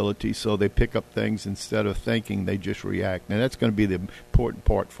playing ability, so they pick up things instead of thinking, they just react. And that's going to be the important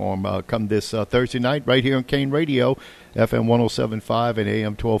part for them come this Thursday night right here on Kane Radio, FM 107.5 and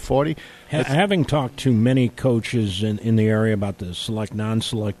AM 1240. Having talked to many coaches in the area about the select,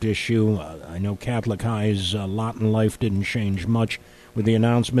 non-select issue, I know Catholic High's lot in life didn't change much with the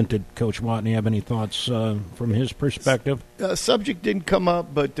announcement. Did Coach Watney have any thoughts from his perspective? Subject didn't come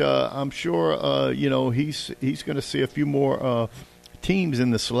up, but I'm sure he's going to see a few more teams in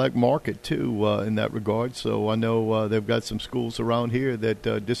the select market too in that regard. So I know they've got some schools around here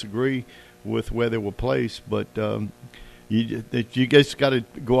that disagree with where they were placed, but you guys got to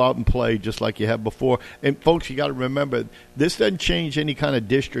go out and play just like you have before. And folks, you got to remember, this doesn't change any kind of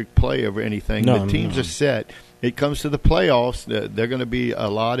district play or anything. The teams are set. It comes to the playoffs, they're going to be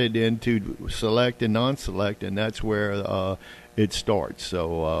allotted into select and non-select, and that's where it starts.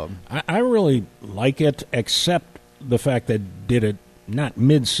 So I really like it, except the fact that did it not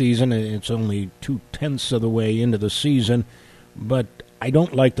mid-season. It's only 2/10 of the way into the season. But I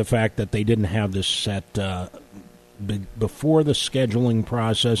don't like the fact that they didn't have this set before the scheduling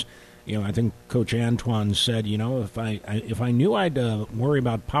process. I think Coach Antoine said, if I knew I'd worry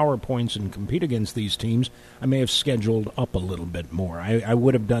about PowerPoints and compete against these teams, I may have scheduled up a little bit more. I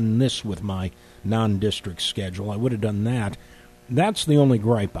would have done this with my non-district schedule. I would have done that. That's the only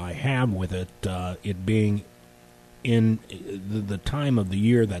gripe I have with it, it being in the time of the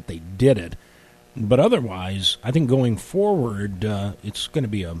year that they did it. But otherwise, I think going forward, it's going to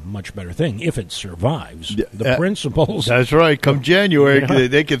be a much better thing if it survives. The principles. That's right. Come January,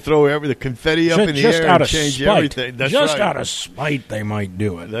 they can throw the confetti up in the air and change everything. That's just right. Out of spite, they might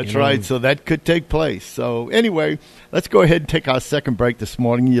do it. That's right. So that could take place. So anyway, let's go ahead and take our second break this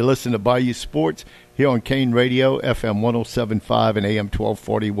morning. You listen to Bayou Sports here on Kane Radio, FM 107.5 and AM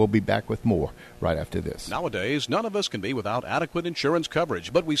 1240. We'll be back with more right after this. Nowadays, none of us can be without adequate insurance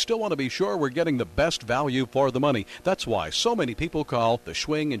coverage, but we still want to be sure we're getting the best value for the money. That's why so many people call the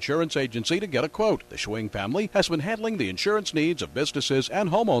Schwing Insurance Agency to get a quote. The Schwing family has been handling the insurance needs of businesses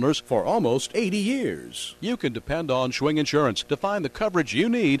and homeowners for almost 80 years. You can depend on Schwing Insurance to find the coverage you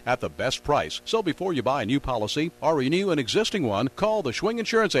need at the best price. So before you buy a new policy or renew an existing one, call the Schwing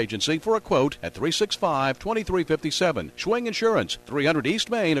Insurance Agency for a quote at 365-2357. Schwing Insurance, 300 East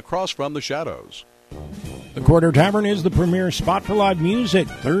Main, across from the Shadows. The Quarter Tavern is the premier spot for live music.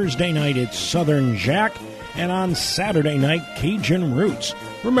 Thursday night, it's Southern Jack, and on Saturday night, Cajun Roots.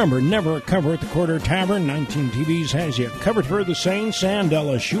 Remember, never a cover at the Quarter Tavern. 19 TVs has you covered for the Saints and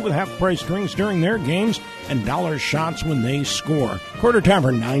LSU with half-price drinks during their games and dollar shots when they score. Quarter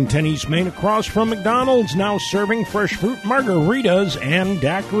Tavern, 910 East Main, across from McDonald's, now serving fresh fruit margaritas and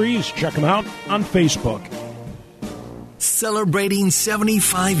daiquiris. Check them out on Facebook. Celebrating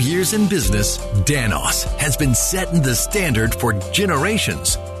 75 years in business, Danos has been setting the standard for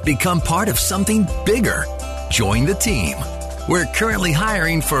generations. Become part of something bigger. Join the team. We're currently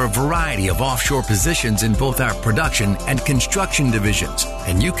hiring for a variety of offshore positions in both our production and construction divisions,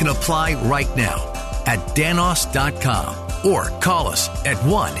 and you can apply right now at danos.com or call us at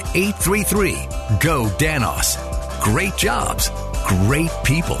 1-833-GO-DANOS. Great jobs, great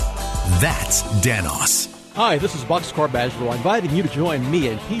people. That's Danos. Hi, this is Boxcar Bajro, inviting you to join me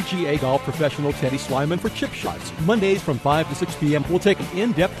and PGA Golf professional Teddy Slyman for Chip Shots. Mondays from 5 to 6 p.m., we'll take an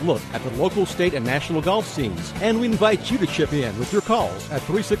in-depth look at the local, state, and national golf scenes. And we invite you to chip in with your calls at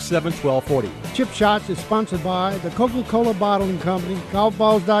 367-1240. Chip Shots is sponsored by the Coca-Cola Bottling Company,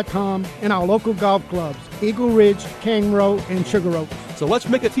 golfballs.com, and our local golf clubs, Eagle Ridge, Cane Row, and Sugar Oaks. So let's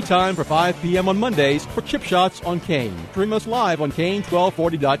make it tea time for 5 p.m. on Mondays for Chip Shots on Kane. Stream us live on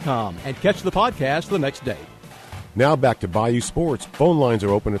Kane1240.com and catch the podcast the next day. Now back to Bayou Sports. Phone lines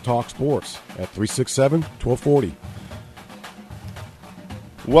are open to talk sports at 367-1240.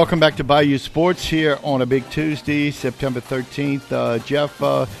 Welcome back to Bayou Sports here on a big Tuesday, September 13th. Jeff,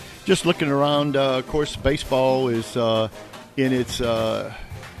 just looking around, of course, baseball is in its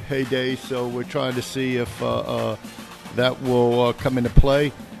heyday, so we're trying to see if that will come into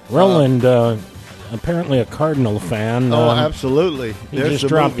play. Roland, apparently a Cardinal fan. Absolutely. He just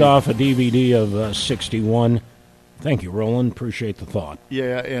dropped off a DVD of 61. Thank you, Roland. Appreciate the thought.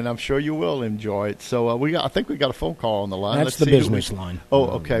 Yeah, and I'm sure you will enjoy it. So I think we got a phone call on the line. That's the business line. Oh,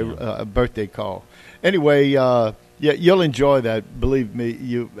 okay, a birthday call. Anyway, yeah, you'll enjoy that. Believe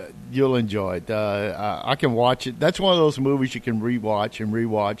me, you'll enjoy it. I can watch it. That's one of those movies you can rewatch and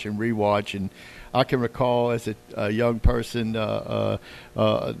rewatch and rewatch. And I can recall as a young person the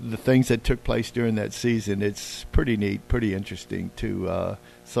things that took place during that season. It's pretty neat, pretty interesting to.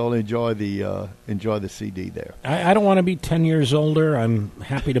 So I'll enjoy the CD there. I don't want to be 10 years older. I'm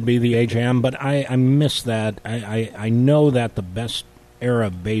happy to be the age I am, but I miss that. I know that the best era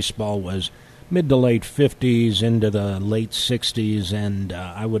of baseball was mid to late 50s into the late 60s, and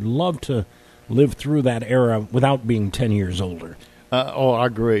I would love to live through that era without being 10 years older. I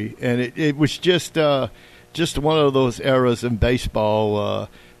agree. And it was just one of those eras in baseball.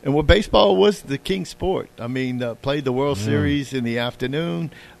 And baseball was the king sport. I mean, played the World Series in the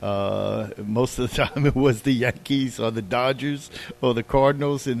afternoon. Most of the time it was the Yankees or the Dodgers or the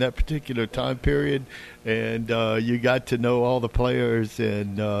Cardinals in that particular time period. And you got to know all the players.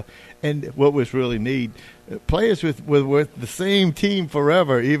 And what was really neat, players with the same team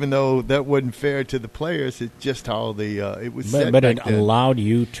forever, even though that wasn't fair to the players. It's just how it was set But back it then. allowed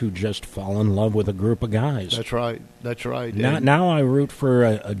you to just fall in love with a group of guys. That's right. Now I root for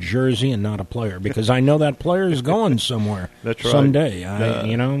a jersey and not a player because I know that player is going somewhere. That's right. Someday. I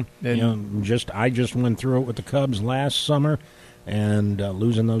just went through it with the Cubs last summer. and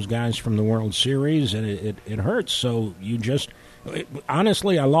losing those guys from the World Series, and it hurts. So you just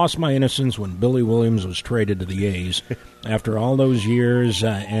honestly, I lost my innocence when Billy Williams was traded to the A's after all those years,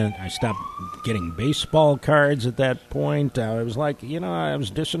 and I stopped getting baseball cards at that point. I was like, I was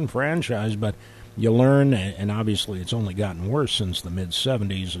disenfranchised, but you learn, and obviously it's only gotten worse since the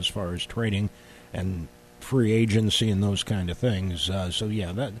mid-'70s as far as trading and free agency and those kind of things.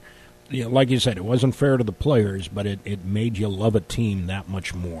 Like you said, it wasn't fair to the players, but it made you love a team that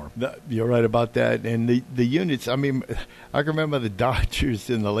much more. You're right about that. And the units, I mean, I can remember the Dodgers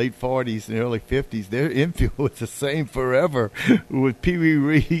in the late 40s and early 50s. Their infield was the same forever with Pee Wee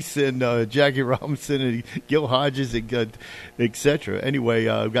Reese and Jackie Robinson and Gil Hodges, et cetera. Anyway,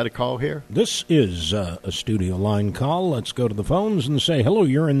 I've got a call here. This is a studio line call. Let's go to the phones and say, hello,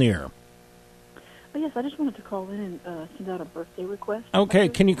 you're in the air. Oh, yes, I just wanted to call in and send out a birthday request. Okay,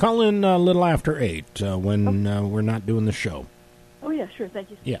 can you call in a little after 8 when we're not doing the show? Oh, yeah, sure, thank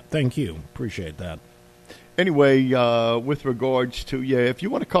you. Yeah, thank you. Appreciate that. Anyway, with regards to, if you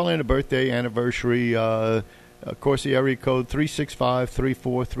want to call in a birthday, anniversary, of course, the area code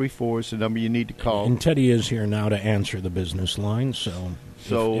 365-3434 is the number you need to call. And Teddy is here now to answer the business line, so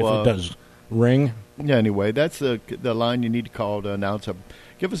if it does ring. Yeah, anyway, that's the line you need to call to announce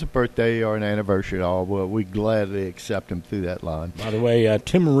give us a birthday or an anniversary at all. Well, we gladly accept them through that line. By the way,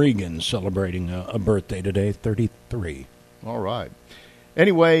 Tim Regan's celebrating a birthday today, 33. All right.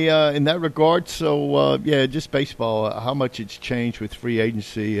 Anyway, in that regard, so, just baseball, how much it's changed with free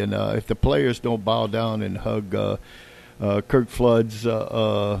agency. And if the players don't bow down and hug Kirk Flood's,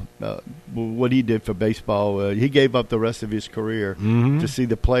 what he did for baseball, he gave up the rest of his career to see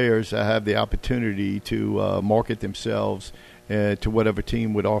the players have the opportunity to market themselves to whatever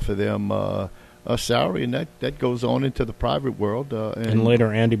team would offer them a salary, and that goes on into the private world. And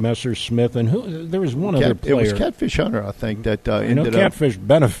later, Andy Messersmith, and there was one other player. It was Catfish Hunter, I think, that ended up. Catfish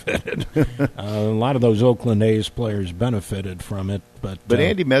benefited. A lot of those Oakland A's players benefited from it. But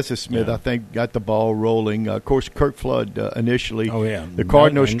Andy Messersmith, I think, got the ball rolling. Of course, Kirk Flood initially. Oh, yeah. The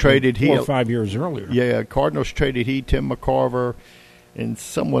Cardinals traded 4 or 5 years earlier. Yeah, Cardinals traded Tim McCarver, and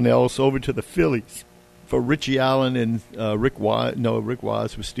someone else over to the Phillies for Richie Allen and Rick Wise. No, Rick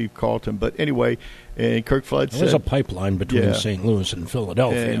Wise was Steve Carlton. But anyway, and Kirk Flood said... There's a pipeline between St. Louis and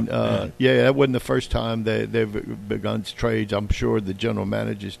Philadelphia. And, that wasn't the first time they've begun trades. I'm sure the general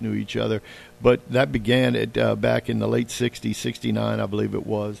managers knew each other. But that began back in the late 60s, 69, I believe it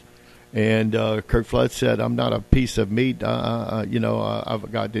was. And Kirk Flood said, I'm not a piece of meat.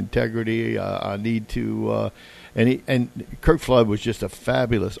 I've got integrity. I need to... And Kirk Flood was just a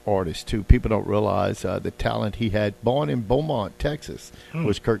fabulous artist, too. People don't realize the talent he had. Born in Beaumont, Texas,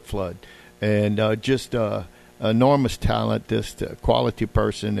 was Kirk Flood. And just enormous talent, just a quality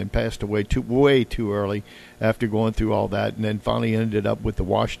person, and passed away way too early after going through all that. And then finally ended up with the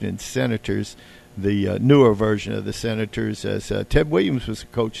Washington Senators, the newer version of the Senators, as Ted Williams was the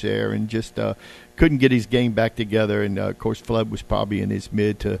coach there, and just couldn't get his game back together. And, of course, Flood was probably in his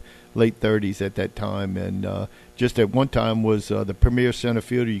mid to late 30s at that time, and just at one time was the premier center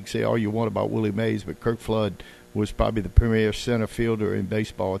fielder. You can say all you want about Willie Mays, but Kirk Flood was probably the premier center fielder in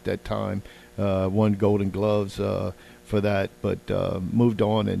baseball at that time. Won Golden Gloves for that, but moved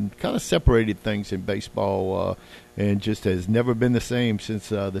on and kind of separated things in baseball, and just has never been the same since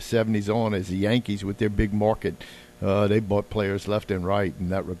the 70s on, as the Yankees with their big market. They bought players left and right in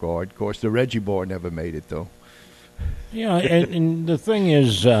that regard. Of course, the Reggie Boy never made it, though. Yeah, and the thing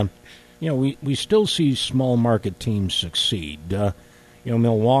is, we still see small market teams succeed.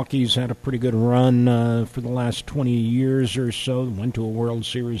 Milwaukee's had a pretty good run for the last 20 years or so. Went to a World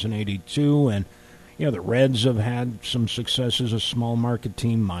Series in '82, and the Reds have had some success as a small market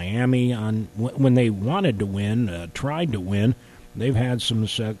team. Miami, when they wanted to win, tried to win, they've had some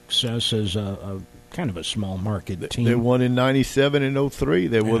success as a kind of a small market team. They won in '97 and '03.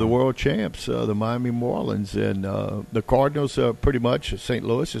 They were the world champs, the Miami Marlins. And the Cardinals are pretty much, St.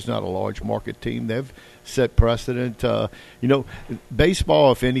 Louis is not a large market team. They've set precedent.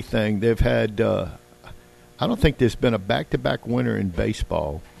 Baseball, if anything, they've had, I don't think there's been a back-to-back winner in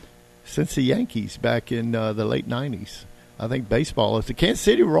baseball since the Yankees back in the late 90s. I think baseball is the Kansas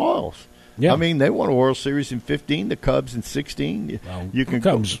City Royals. Yeah. I mean, they won a World Series in 15, the Cubs in 16. Well,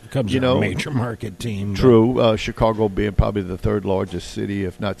 Cubs are a major market team. True. Chicago being probably the third largest city,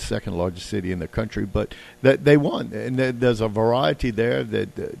 if not second largest city in the country. But they won. And there's a variety there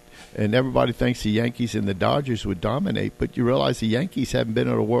and everybody thinks the Yankees and the Dodgers would dominate. But you realize the Yankees haven't been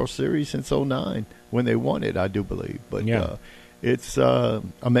in a World Series since '09 when they won it, I do believe. But It's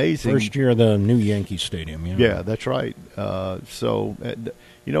amazing. First year of the new Yankee Stadium. Yeah, that's right.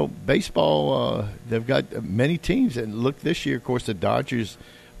 Baseball, they've got many teams. And look, this year, of course, the Dodgers.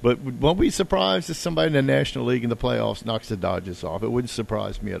 But won't be surprised if somebody in the National League in the playoffs knocks the Dodgers off. It wouldn't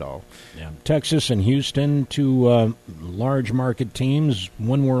surprise me at all. Yeah. Texas and Houston, two large market teams,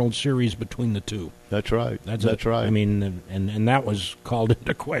 one World Series between the two. That's right. That's right. I mean, and that was called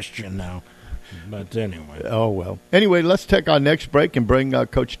into question now. But anyway. Oh, well. Anyway, let's take our next break and bring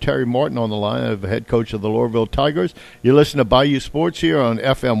Coach Terry Morton on the line, the head coach of the Loreauville Tigers. You listen to Bayou Sports here on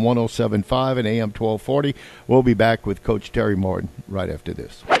FM 107.5 and AM 1240. We'll be back with Coach Terry Morton right after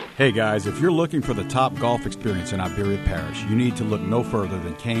this. Hey, guys, if you're looking for the top golf experience in Iberia Parish, you need to look no further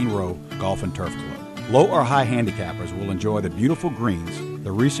than Cane Row Golf and Turf Club. Low or high handicappers will enjoy the beautiful greens,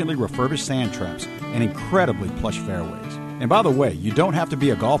 the recently refurbished sand traps, and incredibly plush fairways. And by the way, you don't have to be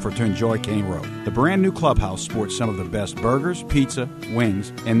a golfer to enjoy Cane Row. The brand new clubhouse sports some of the best burgers, pizza,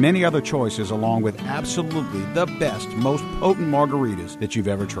 wings, and many other choices, along with absolutely the best, most potent margaritas that you've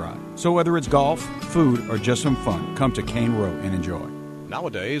ever tried. So whether it's golf, food, or just some fun, come to Cane Row and enjoy.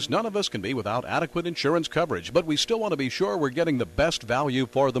 Nowadays, none of us can be without adequate insurance coverage, but we still want to be sure we're getting the best value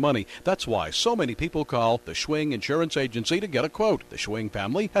for the money. That's why so many people call the Schwing Insurance Agency to get a quote. The Schwing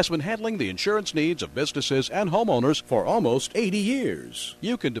family has been handling the insurance needs of businesses and homeowners for almost 80 years.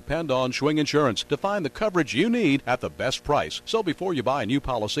 You can depend on Schwing Insurance to find the coverage you need at the best price. So before you buy a new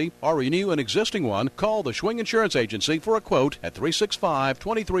policy or renew an existing one, call the Schwing Insurance Agency for a quote at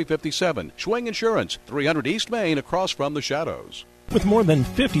 365-2357. Schwing Insurance, 300 East Main, across from the Shadows. With more than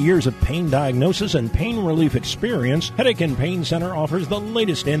 50 years of pain diagnosis and pain relief experience, Headache and Pain Center offers the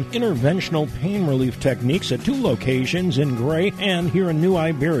latest in interventional pain relief techniques at 2 locations in Gray and here in New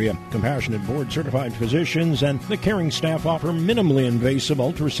Iberia. Compassionate board-certified physicians and the caring staff offer minimally invasive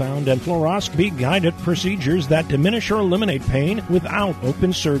ultrasound and fluoroscopy-guided procedures that diminish or eliminate pain without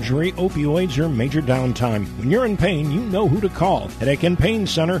open surgery, opioids, or major downtime. When you're in pain, you know who to call. Headache and Pain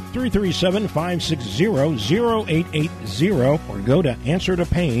Center, 337-560-0880, or go to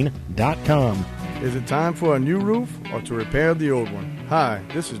answertopain.com. Is it time for a new roof or to repair the old one? Hi,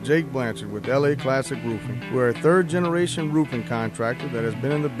 this is Jake Blanchard with LA Classic Roofing. We're a third-generation roofing contractor that has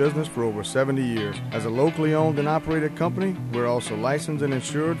been in the business for over 70 years. As a locally owned and operated company, we're also licensed and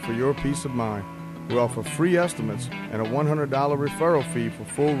insured for your peace of mind. We offer free estimates and a $100 referral fee for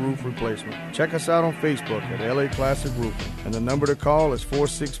full roof replacement. Check us out on Facebook at LA Classic Roofing, and the number to call is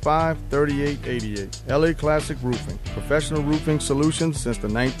 465-3888. LA Classic Roofing, professional roofing solutions since the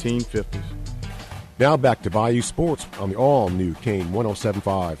 1950s. Now back to Bayou Sports on the all-new Cane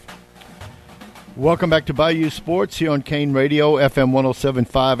 107.5. Welcome back to Bayou Sports here on Cane Radio, FM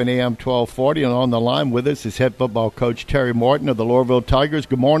 107.5 and AM 1240. And on the line with us is head football coach Terry Morton of the Loreauville Tigers.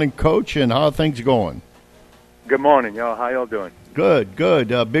 Good morning, Coach, and how are things going? Good morning, y'all. How y'all doing? Good,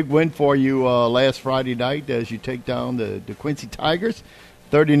 good. Big win for you last Friday night as you take down the Quincy Tigers,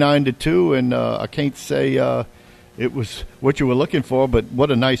 39-2. And I can't say it was what you were looking for, but what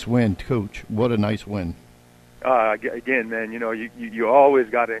a nice win, Coach. What a nice win. Again, man, you know, you always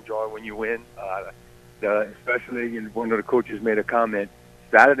got to enjoy when you win. Especially, one of the coaches made a comment,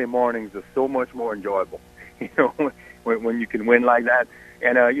 Saturday mornings are so much more enjoyable, you know, when you can win like that.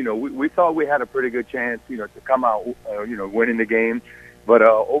 And, we thought we had a pretty good chance, to come out, winning the game. But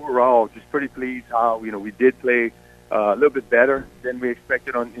overall, just pretty pleased how, we did play a little bit better than we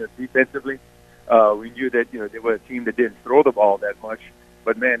expected on defensively. We knew that, they were a team that didn't throw the ball that much.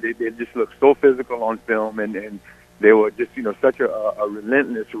 But, man, they just looked so physical on film, and they were just, such a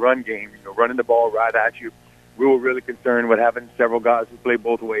relentless run game, running the ball right at you. We were really concerned with having several guys who play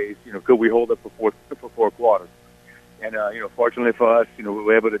both ways. Could we hold up for four quarters? And, fortunately for us, we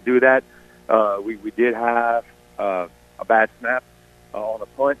were able to do that. We did have a bad snap on a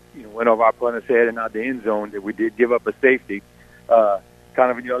punt, went over our punter's head and out the end zone that we did give up a safety.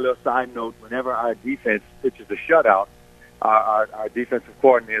 Kind of a little side note, whenever our defense pitches a shutout, our defensive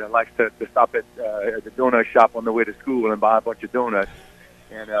coordinator likes to stop at the donut shop on the way to school and buy a bunch of donuts.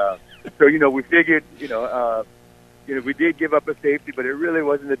 And so, we figured, we did give up a safety, but it really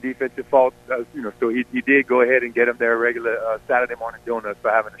wasn't the defensive fault. So he did go ahead and get them their regular Saturday morning donuts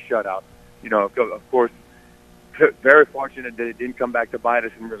for having a shutout. Of course, very fortunate that it didn't come back to bite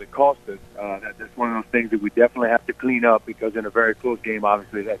us and really cost us. That's one of those things that we definitely have to clean up, because in a very close game,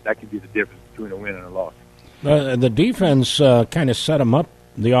 obviously, that can be the difference between a win and a loss. The defense kind of set them up,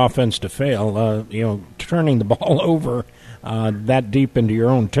 the offense, to fail, turning the ball over that deep into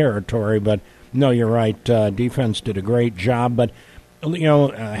your own territory. But, no, you're right. Defense did a great job. But,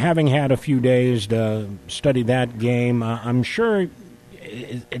 having had a few days to study that game, I'm sure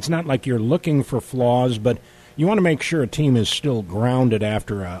it's not like you're looking for flaws, but You want to make sure a team is still grounded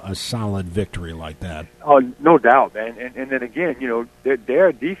after a solid victory like that. Oh, no doubt, man. And then again,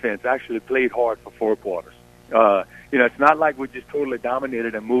 their defense actually played hard for 4 quarters. It's not like we just totally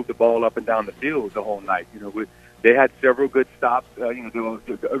dominated and moved the ball up and down the field the whole night. They had several good stops. They were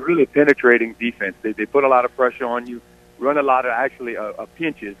a really penetrating defense. They put a lot of pressure on you, run a lot of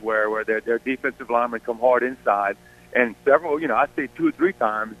pinches where their defensive linemen come hard inside, and several, I'd say 2 or 3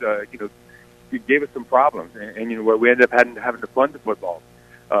 times, it gave us some problems, and where we ended up having to punt the football.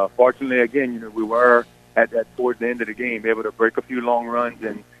 Fortunately, again, we were at towards the end of the game able to break a few long runs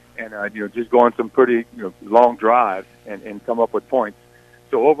and just go on some pretty long drives and come up with points.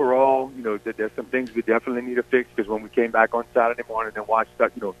 So overall, there's some things we definitely need to fix, because when we came back on Saturday morning and watched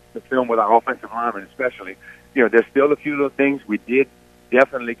the film with our offensive linemen especially, there's still a few little things we did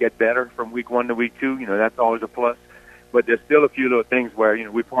definitely get better from week 1 to week 2. That's always a plus. But there's still a few little things where,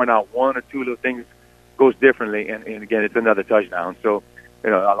 we point out 1 or 2 little things goes differently, and again, it's another touchdown. So, a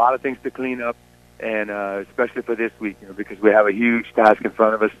lot of things to clean up, and especially for this week, because we have a huge task in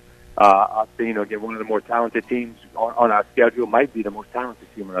front of us. I'll say, again, one of the more talented teams on our schedule, might be the most talented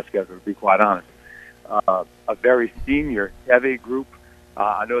team on our schedule, to be quite honest. A very senior-heavy group.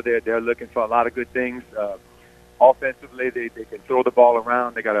 I know they're looking for a lot of good things. Offensively, they can throw the ball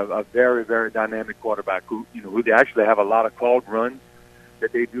around. They got a very, very dynamic quarterback who they actually have a lot of called runs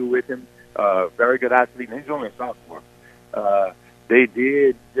that they do with him. Very good athlete, and he's only a sophomore. They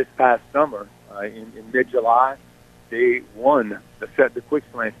did this past summer in mid-July. They won the Quick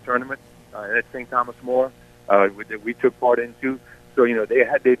Slants tournament at St. Thomas More that we took part into. So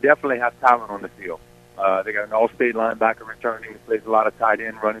they definitely have talent on the field. They got an all-state linebacker returning. He plays a lot of tight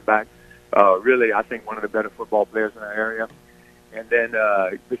end, running back. Really, I think one of the better football players in our area. And then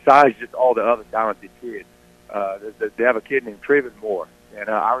besides just all the other talented kids, they have a kid named Traven Moore. And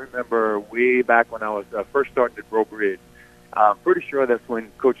I remember way back when I was first starting at Broke Ridge, I'm pretty sure that's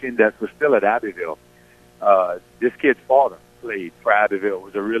when Coach Index was still at Abbeville. This kid's father played for Abbeville.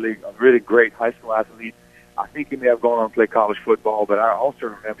 Was a really great high school athlete. I think he may have gone on to play college football, but I also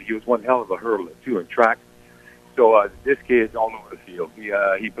remember he was one hell of a hurdler, too, in track. So this kid's all over the field.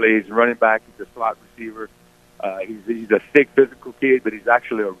 He plays running back. He's a slot receiver. He's a thick, physical kid, but he's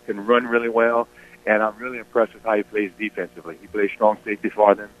actually can run really well. And I'm really impressed with how he plays defensively. He plays strong safety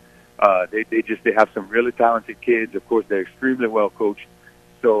for them. They have some really talented kids. Of course, they're extremely well coached.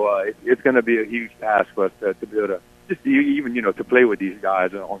 So it's going to be a huge task for us to be able to just even to play with these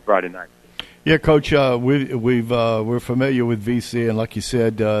guys on Friday night. Yeah, Coach, we're familiar with VC, and like you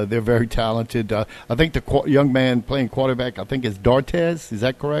said, they're very talented. I think the young man playing quarterback, I think is Dartez. Is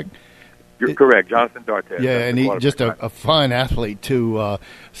that correct? You're correct, Jonathan Dartez. Yeah, and he's just a fine athlete too.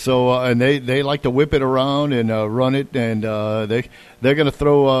 And they like to whip it around and run it, and they're going to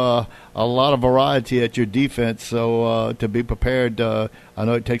throw a lot of variety at your defense. So to be prepared, I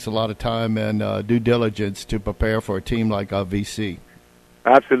know it takes a lot of time and due diligence to prepare for a team like VC.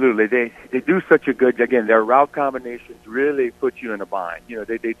 Absolutely. They do such a good, again, their route combinations really put you in a bind.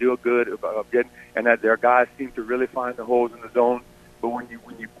 They do a good of getting, and that their guys seem to really find the holes in the zone. But when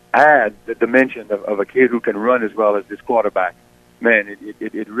you add the dimension of a kid who can run as well as this quarterback, man,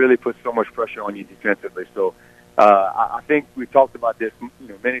 it really puts so much pressure on you defensively. So I think we talked about this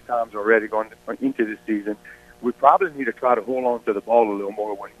many times already going into this season. We probably need to try to hold on to the ball a little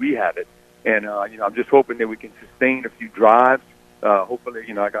more when we have it. And, I'm just hoping that we can sustain a few drives. Hopefully,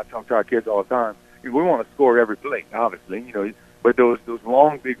 I got to talk to our kids all the time. We want to score every play, obviously, but those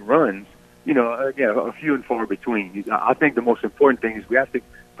long, big runs, again, a few and far between. I think the most important thing is we have to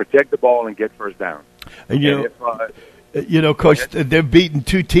protect the ball and get first down. And Coach, they're beating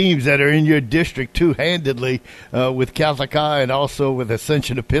 2 teams that are in your district two-handedly with Catholic High and also with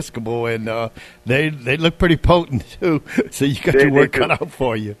Ascension Episcopal, and they look pretty potent, too. So you got your work cut out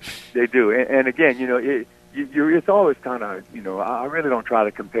for you. They do. And again, it's always kind of, I really don't try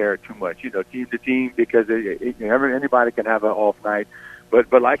to compare too much, team to team, because anybody can have an off night.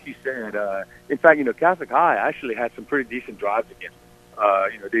 But like you said, in fact, Catholic High actually had some pretty decent drives against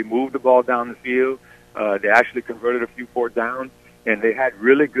them. They moved the ball down the field. They actually converted a few 4th downs, and they had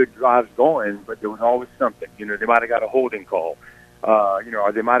really good drives going, but there was always something. They might have got a holding call,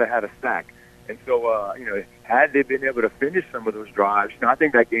 or they might have had a sack. And so, had they been able to finish some of those drives, I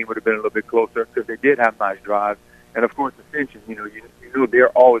think that game would have been a little bit closer because they did have nice drives. And, of course, Ascension, they're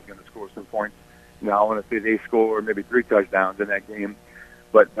always going to score some points. I want to say they scored maybe 3 touchdowns in that game.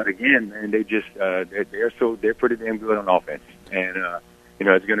 But again, man, they just they're pretty damn good on offense. And,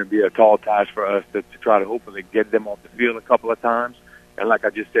 it's going to be a tall task for us to try to hopefully get them off the field a couple of times. And like I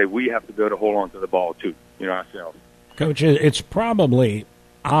just said, we have to be able to hold on to the ball, too, ourselves. Coach, it's probably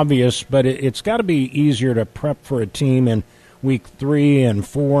obvious, but it's got to be easier to prep for a team in week 3 and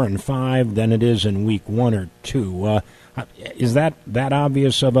 4 and 5 than it is in week 1 or 2. Is that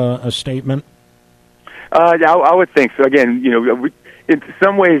obvious of a statement? Yeah, I would think so. Again, in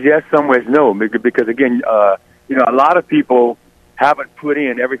some ways yes, some ways no, because again, a lot of people haven't put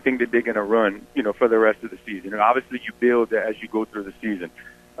in everything that they're going to run, for the rest of the season. And obviously you build as you go through the season.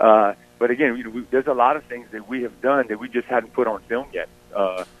 But again, there's a lot of things that we have done that we just hadn't put on film yet.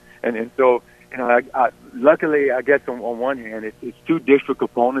 And so, luckily, I guess on one hand, it's 2 district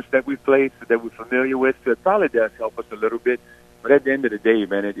opponents that we've played, so that we're familiar with. So it probably does help us a little bit. But at the end of the day,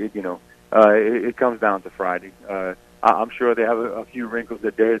 man, it comes down to Friday. I'm sure they have a few wrinkles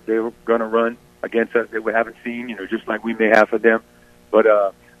that they're going to run against us that we haven't seen, just like we may have for them. But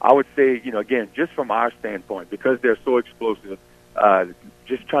I would say, again, just from our standpoint, because they're so explosive,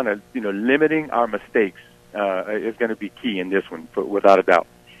 just trying to, limiting our mistakes is going to be key in this one, without a doubt.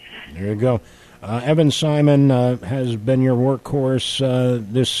 There you go. Evan Simon has been your workhorse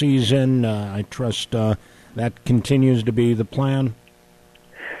this season. I trust that continues to be the plan.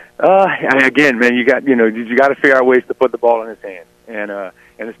 Again, man, you got to figure out ways to put the ball in his hand, and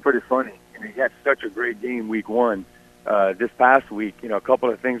it's pretty funny. He had such a great game week 1. This past week, a couple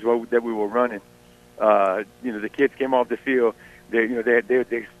of things that we were running. The kids came off the field. They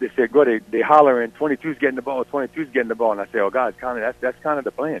said, go. They hollering, 22's getting the ball, 22's getting the ball, and I say, oh God, that's kind of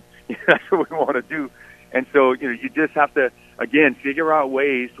the plan. That's what we want to do. And so, you just have to, again, figure out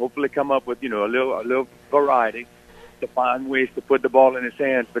ways, hopefully come up with, a little variety to find ways to put the ball in his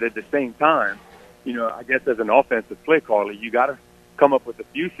hands. But at the same time, I guess as an offensive play caller, you got to come up with a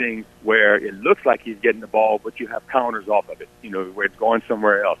few things where it looks like he's getting the ball, but you have counters off of it, where it's going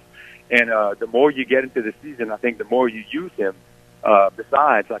somewhere else. And the more you get into the season, I think the more you use him.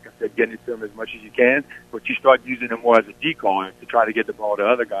 Besides, like I said, getting it to him as much as you can, but you start using him more as a decoy to try to get the ball to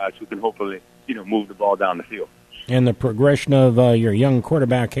other guys who can hopefully, move the ball down the field. And the progression of your young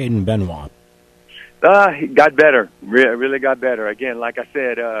quarterback, Hayden Benoit. He got better, really got better. Again, like I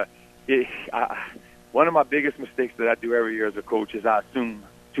said, one of my biggest mistakes that I do every year as a coach is I assume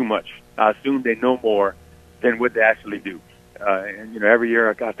too much. I assume they know more than what they actually do. And every year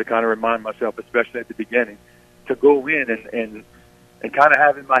I got to kind of remind myself, especially at the beginning, to go in and kind of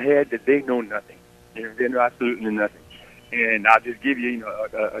have in my head that they know nothing. They know absolutely nothing. And I'll just give you,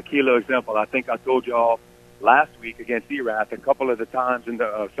 a key little example. I think I told you all last week against Erath a couple of the times and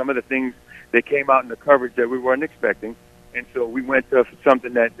some of the things that came out in the coverage that we weren't expecting. And so we went to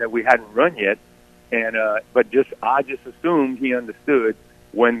something that we hadn't run yet. And but I just assumed he understood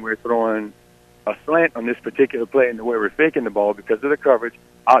when we're throwing a slant on this particular play and the way we're faking the ball because of the coverage.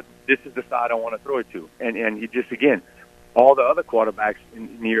 This is the side I want to throw it to. And he just, again, all the other quarterbacks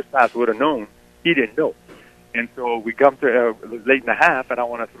in years past would have known. He didn't know. And so we come to late in the half, and I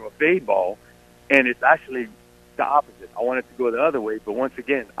want to throw a fade ball, and it's actually the opposite. I want it to go the other way, but once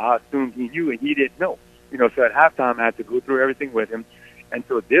again, I assumed he knew, and he didn't know. So at halftime, I had to go through everything with him. And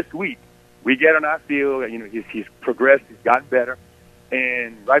so this week, we get on our field. He's progressed. He's gotten better.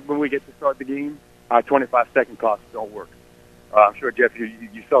 And right when we get to start the game, our 25-second clocks don't work. I'm sure, Jeff,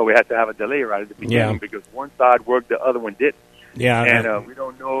 you saw we had to have a delay right at the beginning because one side worked, the other one didn't. Yeah, and we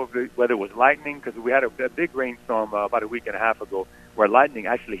don't know whether it was lightning because we had a big rainstorm about a week and a half ago where lightning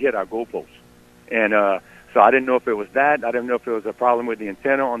actually hit our goalpost. And so I didn't know if it was that. I didn't know if it was a problem with the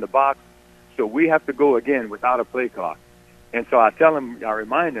antenna on the box. So we have to go again without a play clock. And so I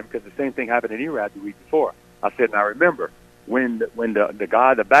remind him because the same thing happened in Erath the week before. I said, now remember, when the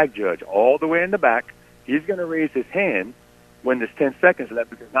guy, the back judge, all the way in the back, he's going to raise his hand when there's 10 seconds left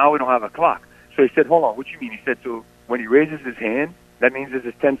because now we don't have a clock. So he said, hold on, what you mean? He said, so when he raises his hand, that means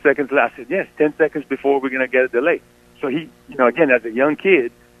there's 10 seconds left. I said, yes, 10 seconds before we're going to get a delay. So he, again, as a young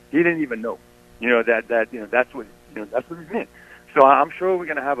kid, he didn't even know, that's what he meant. So I'm sure we're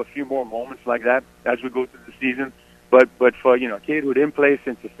going to have a few more moments like that as we go through the season. But for, a kid who didn't play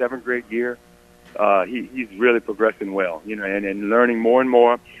since his 7th grade year, he's really progressing well, and learning more and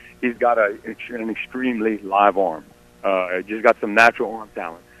more. He's got an extremely live arm. Just got some natural arm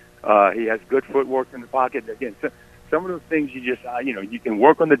talent. He has good footwork in the pocket. Again, some of those things you just, you can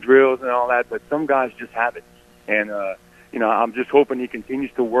work on the drills and all that, but some guys just have it. And, I'm just hoping he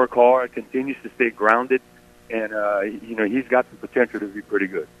continues to work hard, continues to stay grounded, and, he's got the potential to be pretty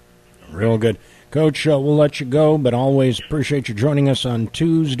good. Real good. Coach, we'll let you go, but always appreciate you joining us on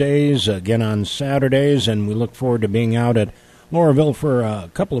Tuesdays, again on Saturdays, and we look forward to being out at Loreauville for a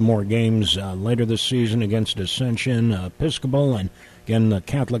couple of more games later this season against Ascension, Episcopal, and again the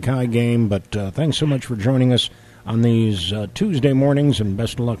Catholic High game. But thanks so much for joining us on these Tuesday mornings, and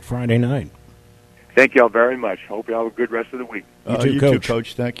best of luck Friday night. Thank you all very much. Hope you have a good rest of the week. You too,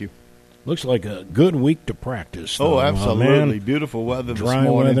 Coach. Thank you. Looks like a good week to practice, though. Absolutely. Beautiful weather this morning.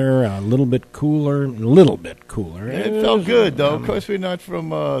 Dry weather, a little bit cooler. It felt good, though. Of course, we're not from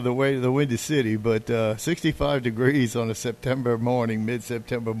the Windy City, but 65 degrees on a September morning,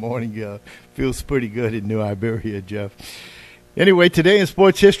 mid-September morning, feels pretty good in New Iberia, Jeff. Anyway, today in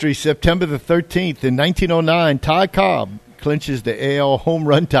sports history, September the 13th, in 1909, Ty Cobb clinches the AL home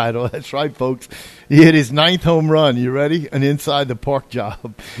run title. That's right, folks. He hit his 9th home run. You ready? An inside the park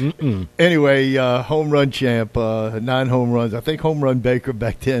job. Anyway, home run champ, 9 home runs. I think Home Run Baker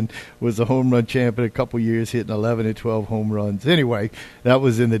back then was a home run champ in a couple years, hitting 11 and 12 home runs. Anyway, that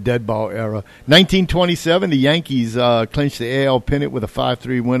was in the dead ball era. 1927, the Yankees clinched the AL pennant with a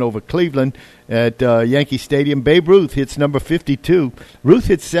 5-3 win over Cleveland at Yankee Stadium. Babe Ruth hits number 52. Ruth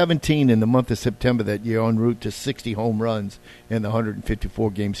hit 17 in the month of September that year, en route to 60 home runs in the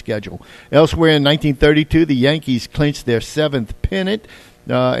 154-game schedule. Elsewhere in 1932, the Yankees clinched their 7th pennant.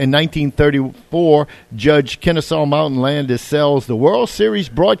 In 1934, Judge Kennesaw Mountain Landis sells the World Series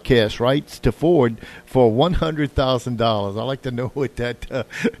broadcast rights to Ford for $100,000. I'd like to know what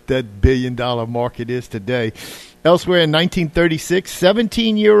that billion-dollar market is today. Elsewhere in 1936,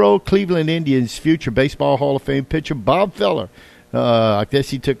 17-year-old Cleveland Indians future Baseball Hall of Fame pitcher Bob Feller, I guess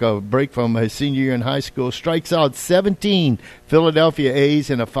he took a break from his senior year in high school, strikes out 17 Philadelphia A's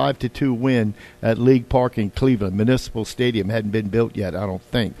in a 5-2 win at League Park in Cleveland. Municipal Stadium hadn't been built yet, I don't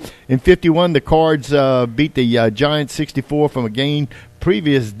think. In 51, the Cards beat the Giants 64 from a game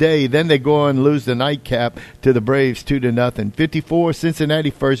previous day. Then they go on and lose the nightcap to the Braves 2-0. 54, Cincinnati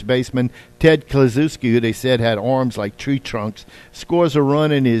first baseman Ted Kluszewski, who they said had arms like tree trunks, scores a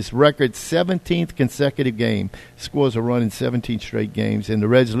run in his record 17th consecutive game. Scores a run in 17 straight games. And the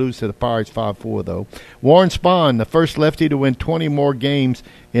Reds lose to the Pirates 5-4, though. Warren Spahn, the first lefty to win 20 more games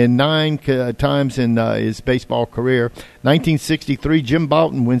in 9 times in his baseball career. 1963, Jim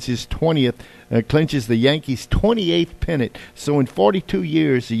Bouton wins his 20th, clinches the Yankees' 28th pennant. So in 42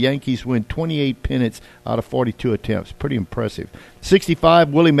 years, the Yankees win 28 pennants out of 42 attempts. Pretty impressive. 65,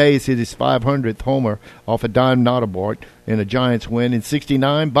 Willie Mays hit his 500th homer off a dime Notabart in a Giants win. In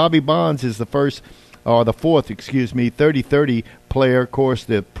 69, Bobby Bonds is the fourth 30-30 player. Of course,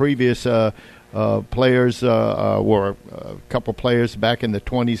 the previous players were a couple players back in the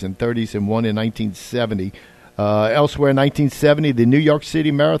 20s and 30s and one in 1970. Elsewhere in 1970, the New York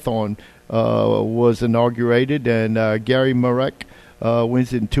City Marathon was inaugurated, and Gary Marek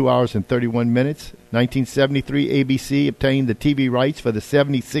wins it in 2 hours and 31 minutes. 1973, ABC obtained the TV rights for the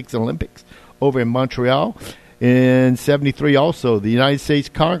 76 Olympics over in Montreal. In 73 also, the United States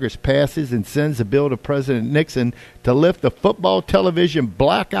Congress passes and sends a bill to President Nixon to lift the football television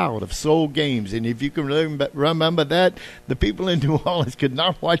blackout of sold games. And if you can remember that, the people in New Orleans could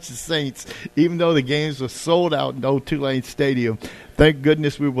not watch the Saints, even though the games were sold out in old Tulane Stadium. Thank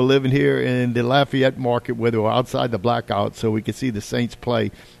goodness we were living here in the Lafayette market where they were outside the blackout so we could see the Saints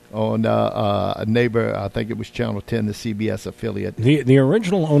play on a neighbor, I think it was Channel 10, the CBS affiliate. The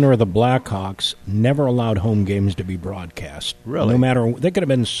original owner of the Blackhawks never allowed home games to be broadcast. Really? No matter, they could have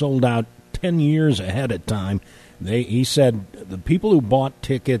been sold out 10 years ahead of time. He said the people who bought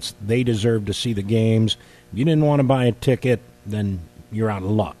tickets, they deserved to see the games. If you didn't want to buy a ticket, then you're out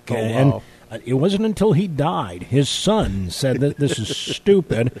of luck. Oh, and wow. It wasn't until he died. His son said that this is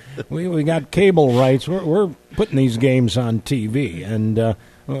stupid. We got cable rights. We're putting these games on TV, and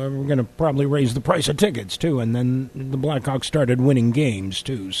we're going to probably raise the price of tickets, too. And then the Blackhawks started winning games,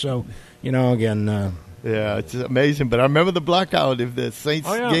 too. So, again... yeah, it's amazing. But I remember the blackout. If the Saints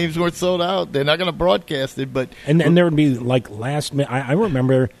games weren't sold out, they're not going to broadcast it. But and there would be, like, last minute... I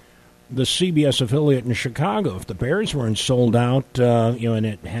remember the CBS affiliate in Chicago. If the Bears weren't sold out, and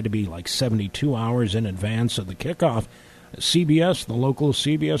it had to be, like, 72 hours in advance of the kickoff, CBS, the local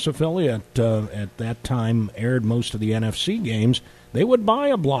CBS affiliate at that time, aired most of the NFC games. They would buy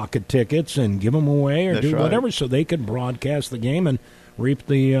a block of tickets and give them away or do whatever so they could broadcast the game and reap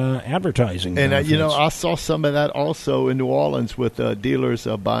the advertising benefits. And, I saw some of that also in New Orleans with dealers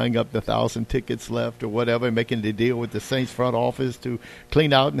buying up the 1,000 tickets left or whatever, making the deal with the Saints front office to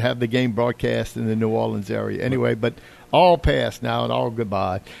clean out and have the game broadcast in the New Orleans area. Anyway, but all past now and all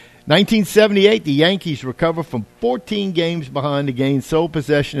goodbye. 1978, the Yankees recover from 14 games behind to gain sole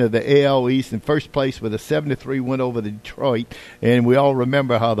possession of the AL East in first place with a 7-3 win over the Detroit. And we all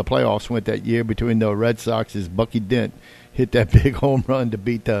remember how the playoffs went that year between the Red Sox's Bucky Dent hit that big home run to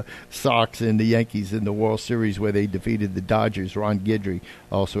beat the Sox and the Yankees in the World Series where they defeated the Dodgers. Ron Guidry,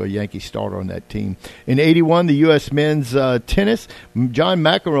 also a Yankee starter on that team. In 81, the U.S. men's tennis, John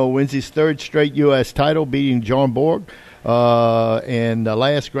McEnroe wins his third straight U.S. title, beating John Borg. and the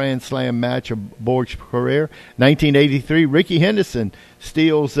last Grand Slam match of Borg's career. 1983, Ricky Henderson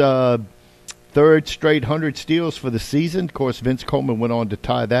steals third straight 100 steals for the season. Of course, Vince Coleman went on to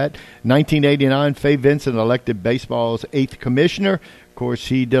tie that. 1989, Fay Vincent elected baseball's 8th commissioner. Of course,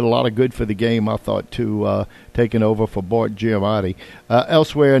 he did a lot of good for the game, I thought, too, taking over for Bart Giamatti.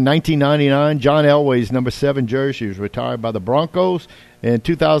 Elsewhere, in 1999, John Elway's number 7 jersey was retired by the Broncos. In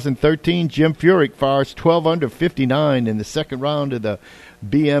 2013, Jim Furyk fires 12 under 59 in the second round of the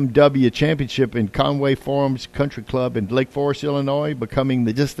BMW Championship in Conway Farms Country Club in Lake Forest, Illinois, becoming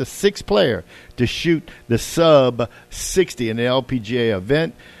just the 6th player to shoot the sub-60 in the LPGA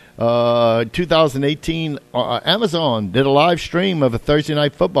event. 2018, Amazon did a live stream of a Thursday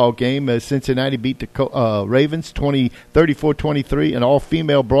night football game as Cincinnati beat the Ravens 34-23, an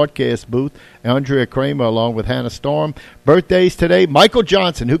all-female broadcast booth. Andrea Kramer along with Hannah Storm. Birthdays today, Michael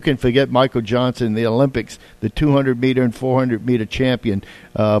Johnson. Who can forget Michael Johnson, the Olympics, the 200-meter and 400-meter champion,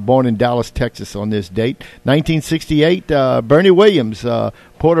 born in Dallas, Texas on this date. 1968, Bernie Williams,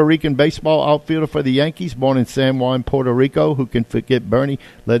 Puerto Rican baseball outfielder for the Yankees, born in San Juan, Puerto Rico. Who can forget Bernie?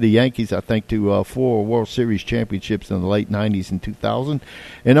 Led the Yankees, I think, to 4 World Series championships in the late 90s and 2000.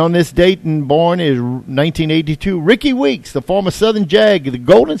 And on this date and born is 1982, Ricky Weeks, the former Southern Jag, the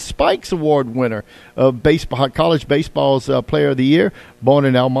Golden Spikes Award winner of baseball, college baseball's Player of the Year, born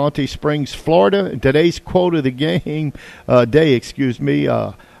in Almonte Springs, Florida. Today's quote of the game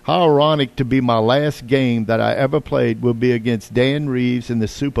how ironic to be my last game that I ever played will be against Dan Reeves in the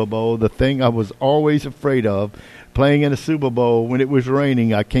Super Bowl, the thing I was always afraid of, playing in a Super Bowl when it was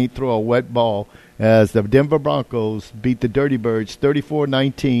raining. I can't throw a wet ball, as the Denver Broncos beat the Dirty Birds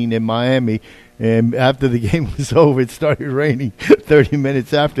 34-19 in Miami. And after the game was over, it started raining 30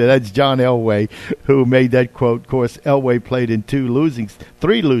 minutes after. That's John Elway who made that quote. Of course, Elway played in 3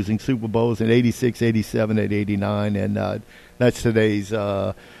 losing Super Bowls in 86, 87, and 89. And that's today's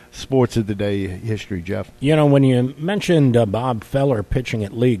Sports of the Day history, Jeff. You know, when you mentioned Bob Feller pitching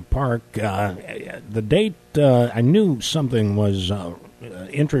at League Park, the date, I knew something was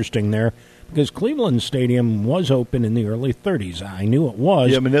interesting there. Because Cleveland Stadium was open in the early 30s. I knew it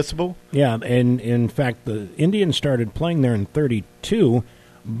was. Yeah, municipal? Yeah, and in fact, the Indians started playing there in 32,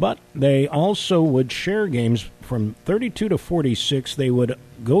 but they also would share games from 32 to 46. They would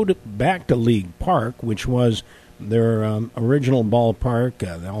go back to League Park, which was their original ballpark.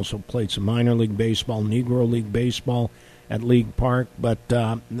 They also played some minor league baseball, Negro League baseball at League Park. But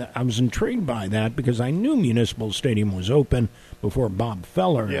I was intrigued by that because I knew Municipal Stadium was open before Bob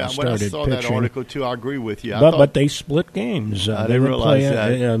Feller started pitching. Yeah, when I saw that article, too, I agree with you. But they split games. I they didn't would realize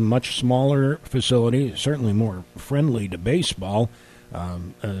play that. a much smaller facility, certainly more friendly to baseball,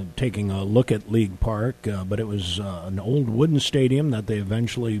 taking a look at League Park. But it was an old wooden stadium that they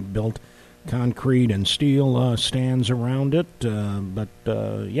eventually built concrete and steel stands around it.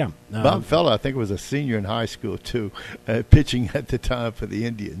 Bob Feller, I think, was a senior in high school, too, pitching at the time for the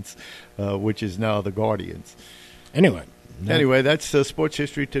Indians, which is now the Guardians. Anyway, that's Sports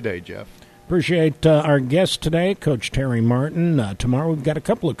History Today, Jeff. Appreciate our guest today, Coach Terry Martin. Tomorrow we've got a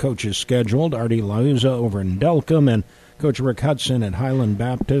couple of coaches scheduled, Artie Lauza over in Delcom and Coach Rick Hudson at Highland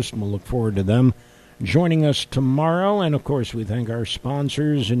Baptist. We'll look forward to them joining us tomorrow. And, of course, we thank our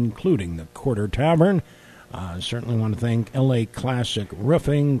sponsors, including the Quarter Tavern. Certainly want to thank L.A. Classic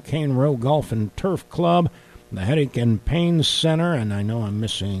Roofing, Cane Row Golf and Turf Club, the Headache and Pain Center, and I know I'm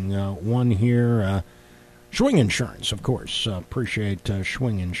missing one here, Schwing Insurance, of course. Appreciate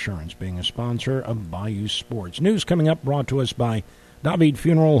Schwing Insurance being a sponsor of Bayou Sports. News coming up brought to us by David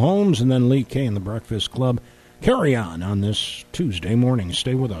Funeral Homes and then Lee K and the Breakfast Club. Carry on this Tuesday morning.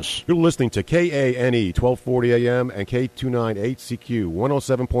 Stay with us. You're listening to KANE 1240 AM and K298CQ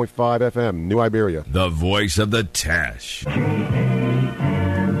 107.5 FM, New Iberia. The voice of the Tash.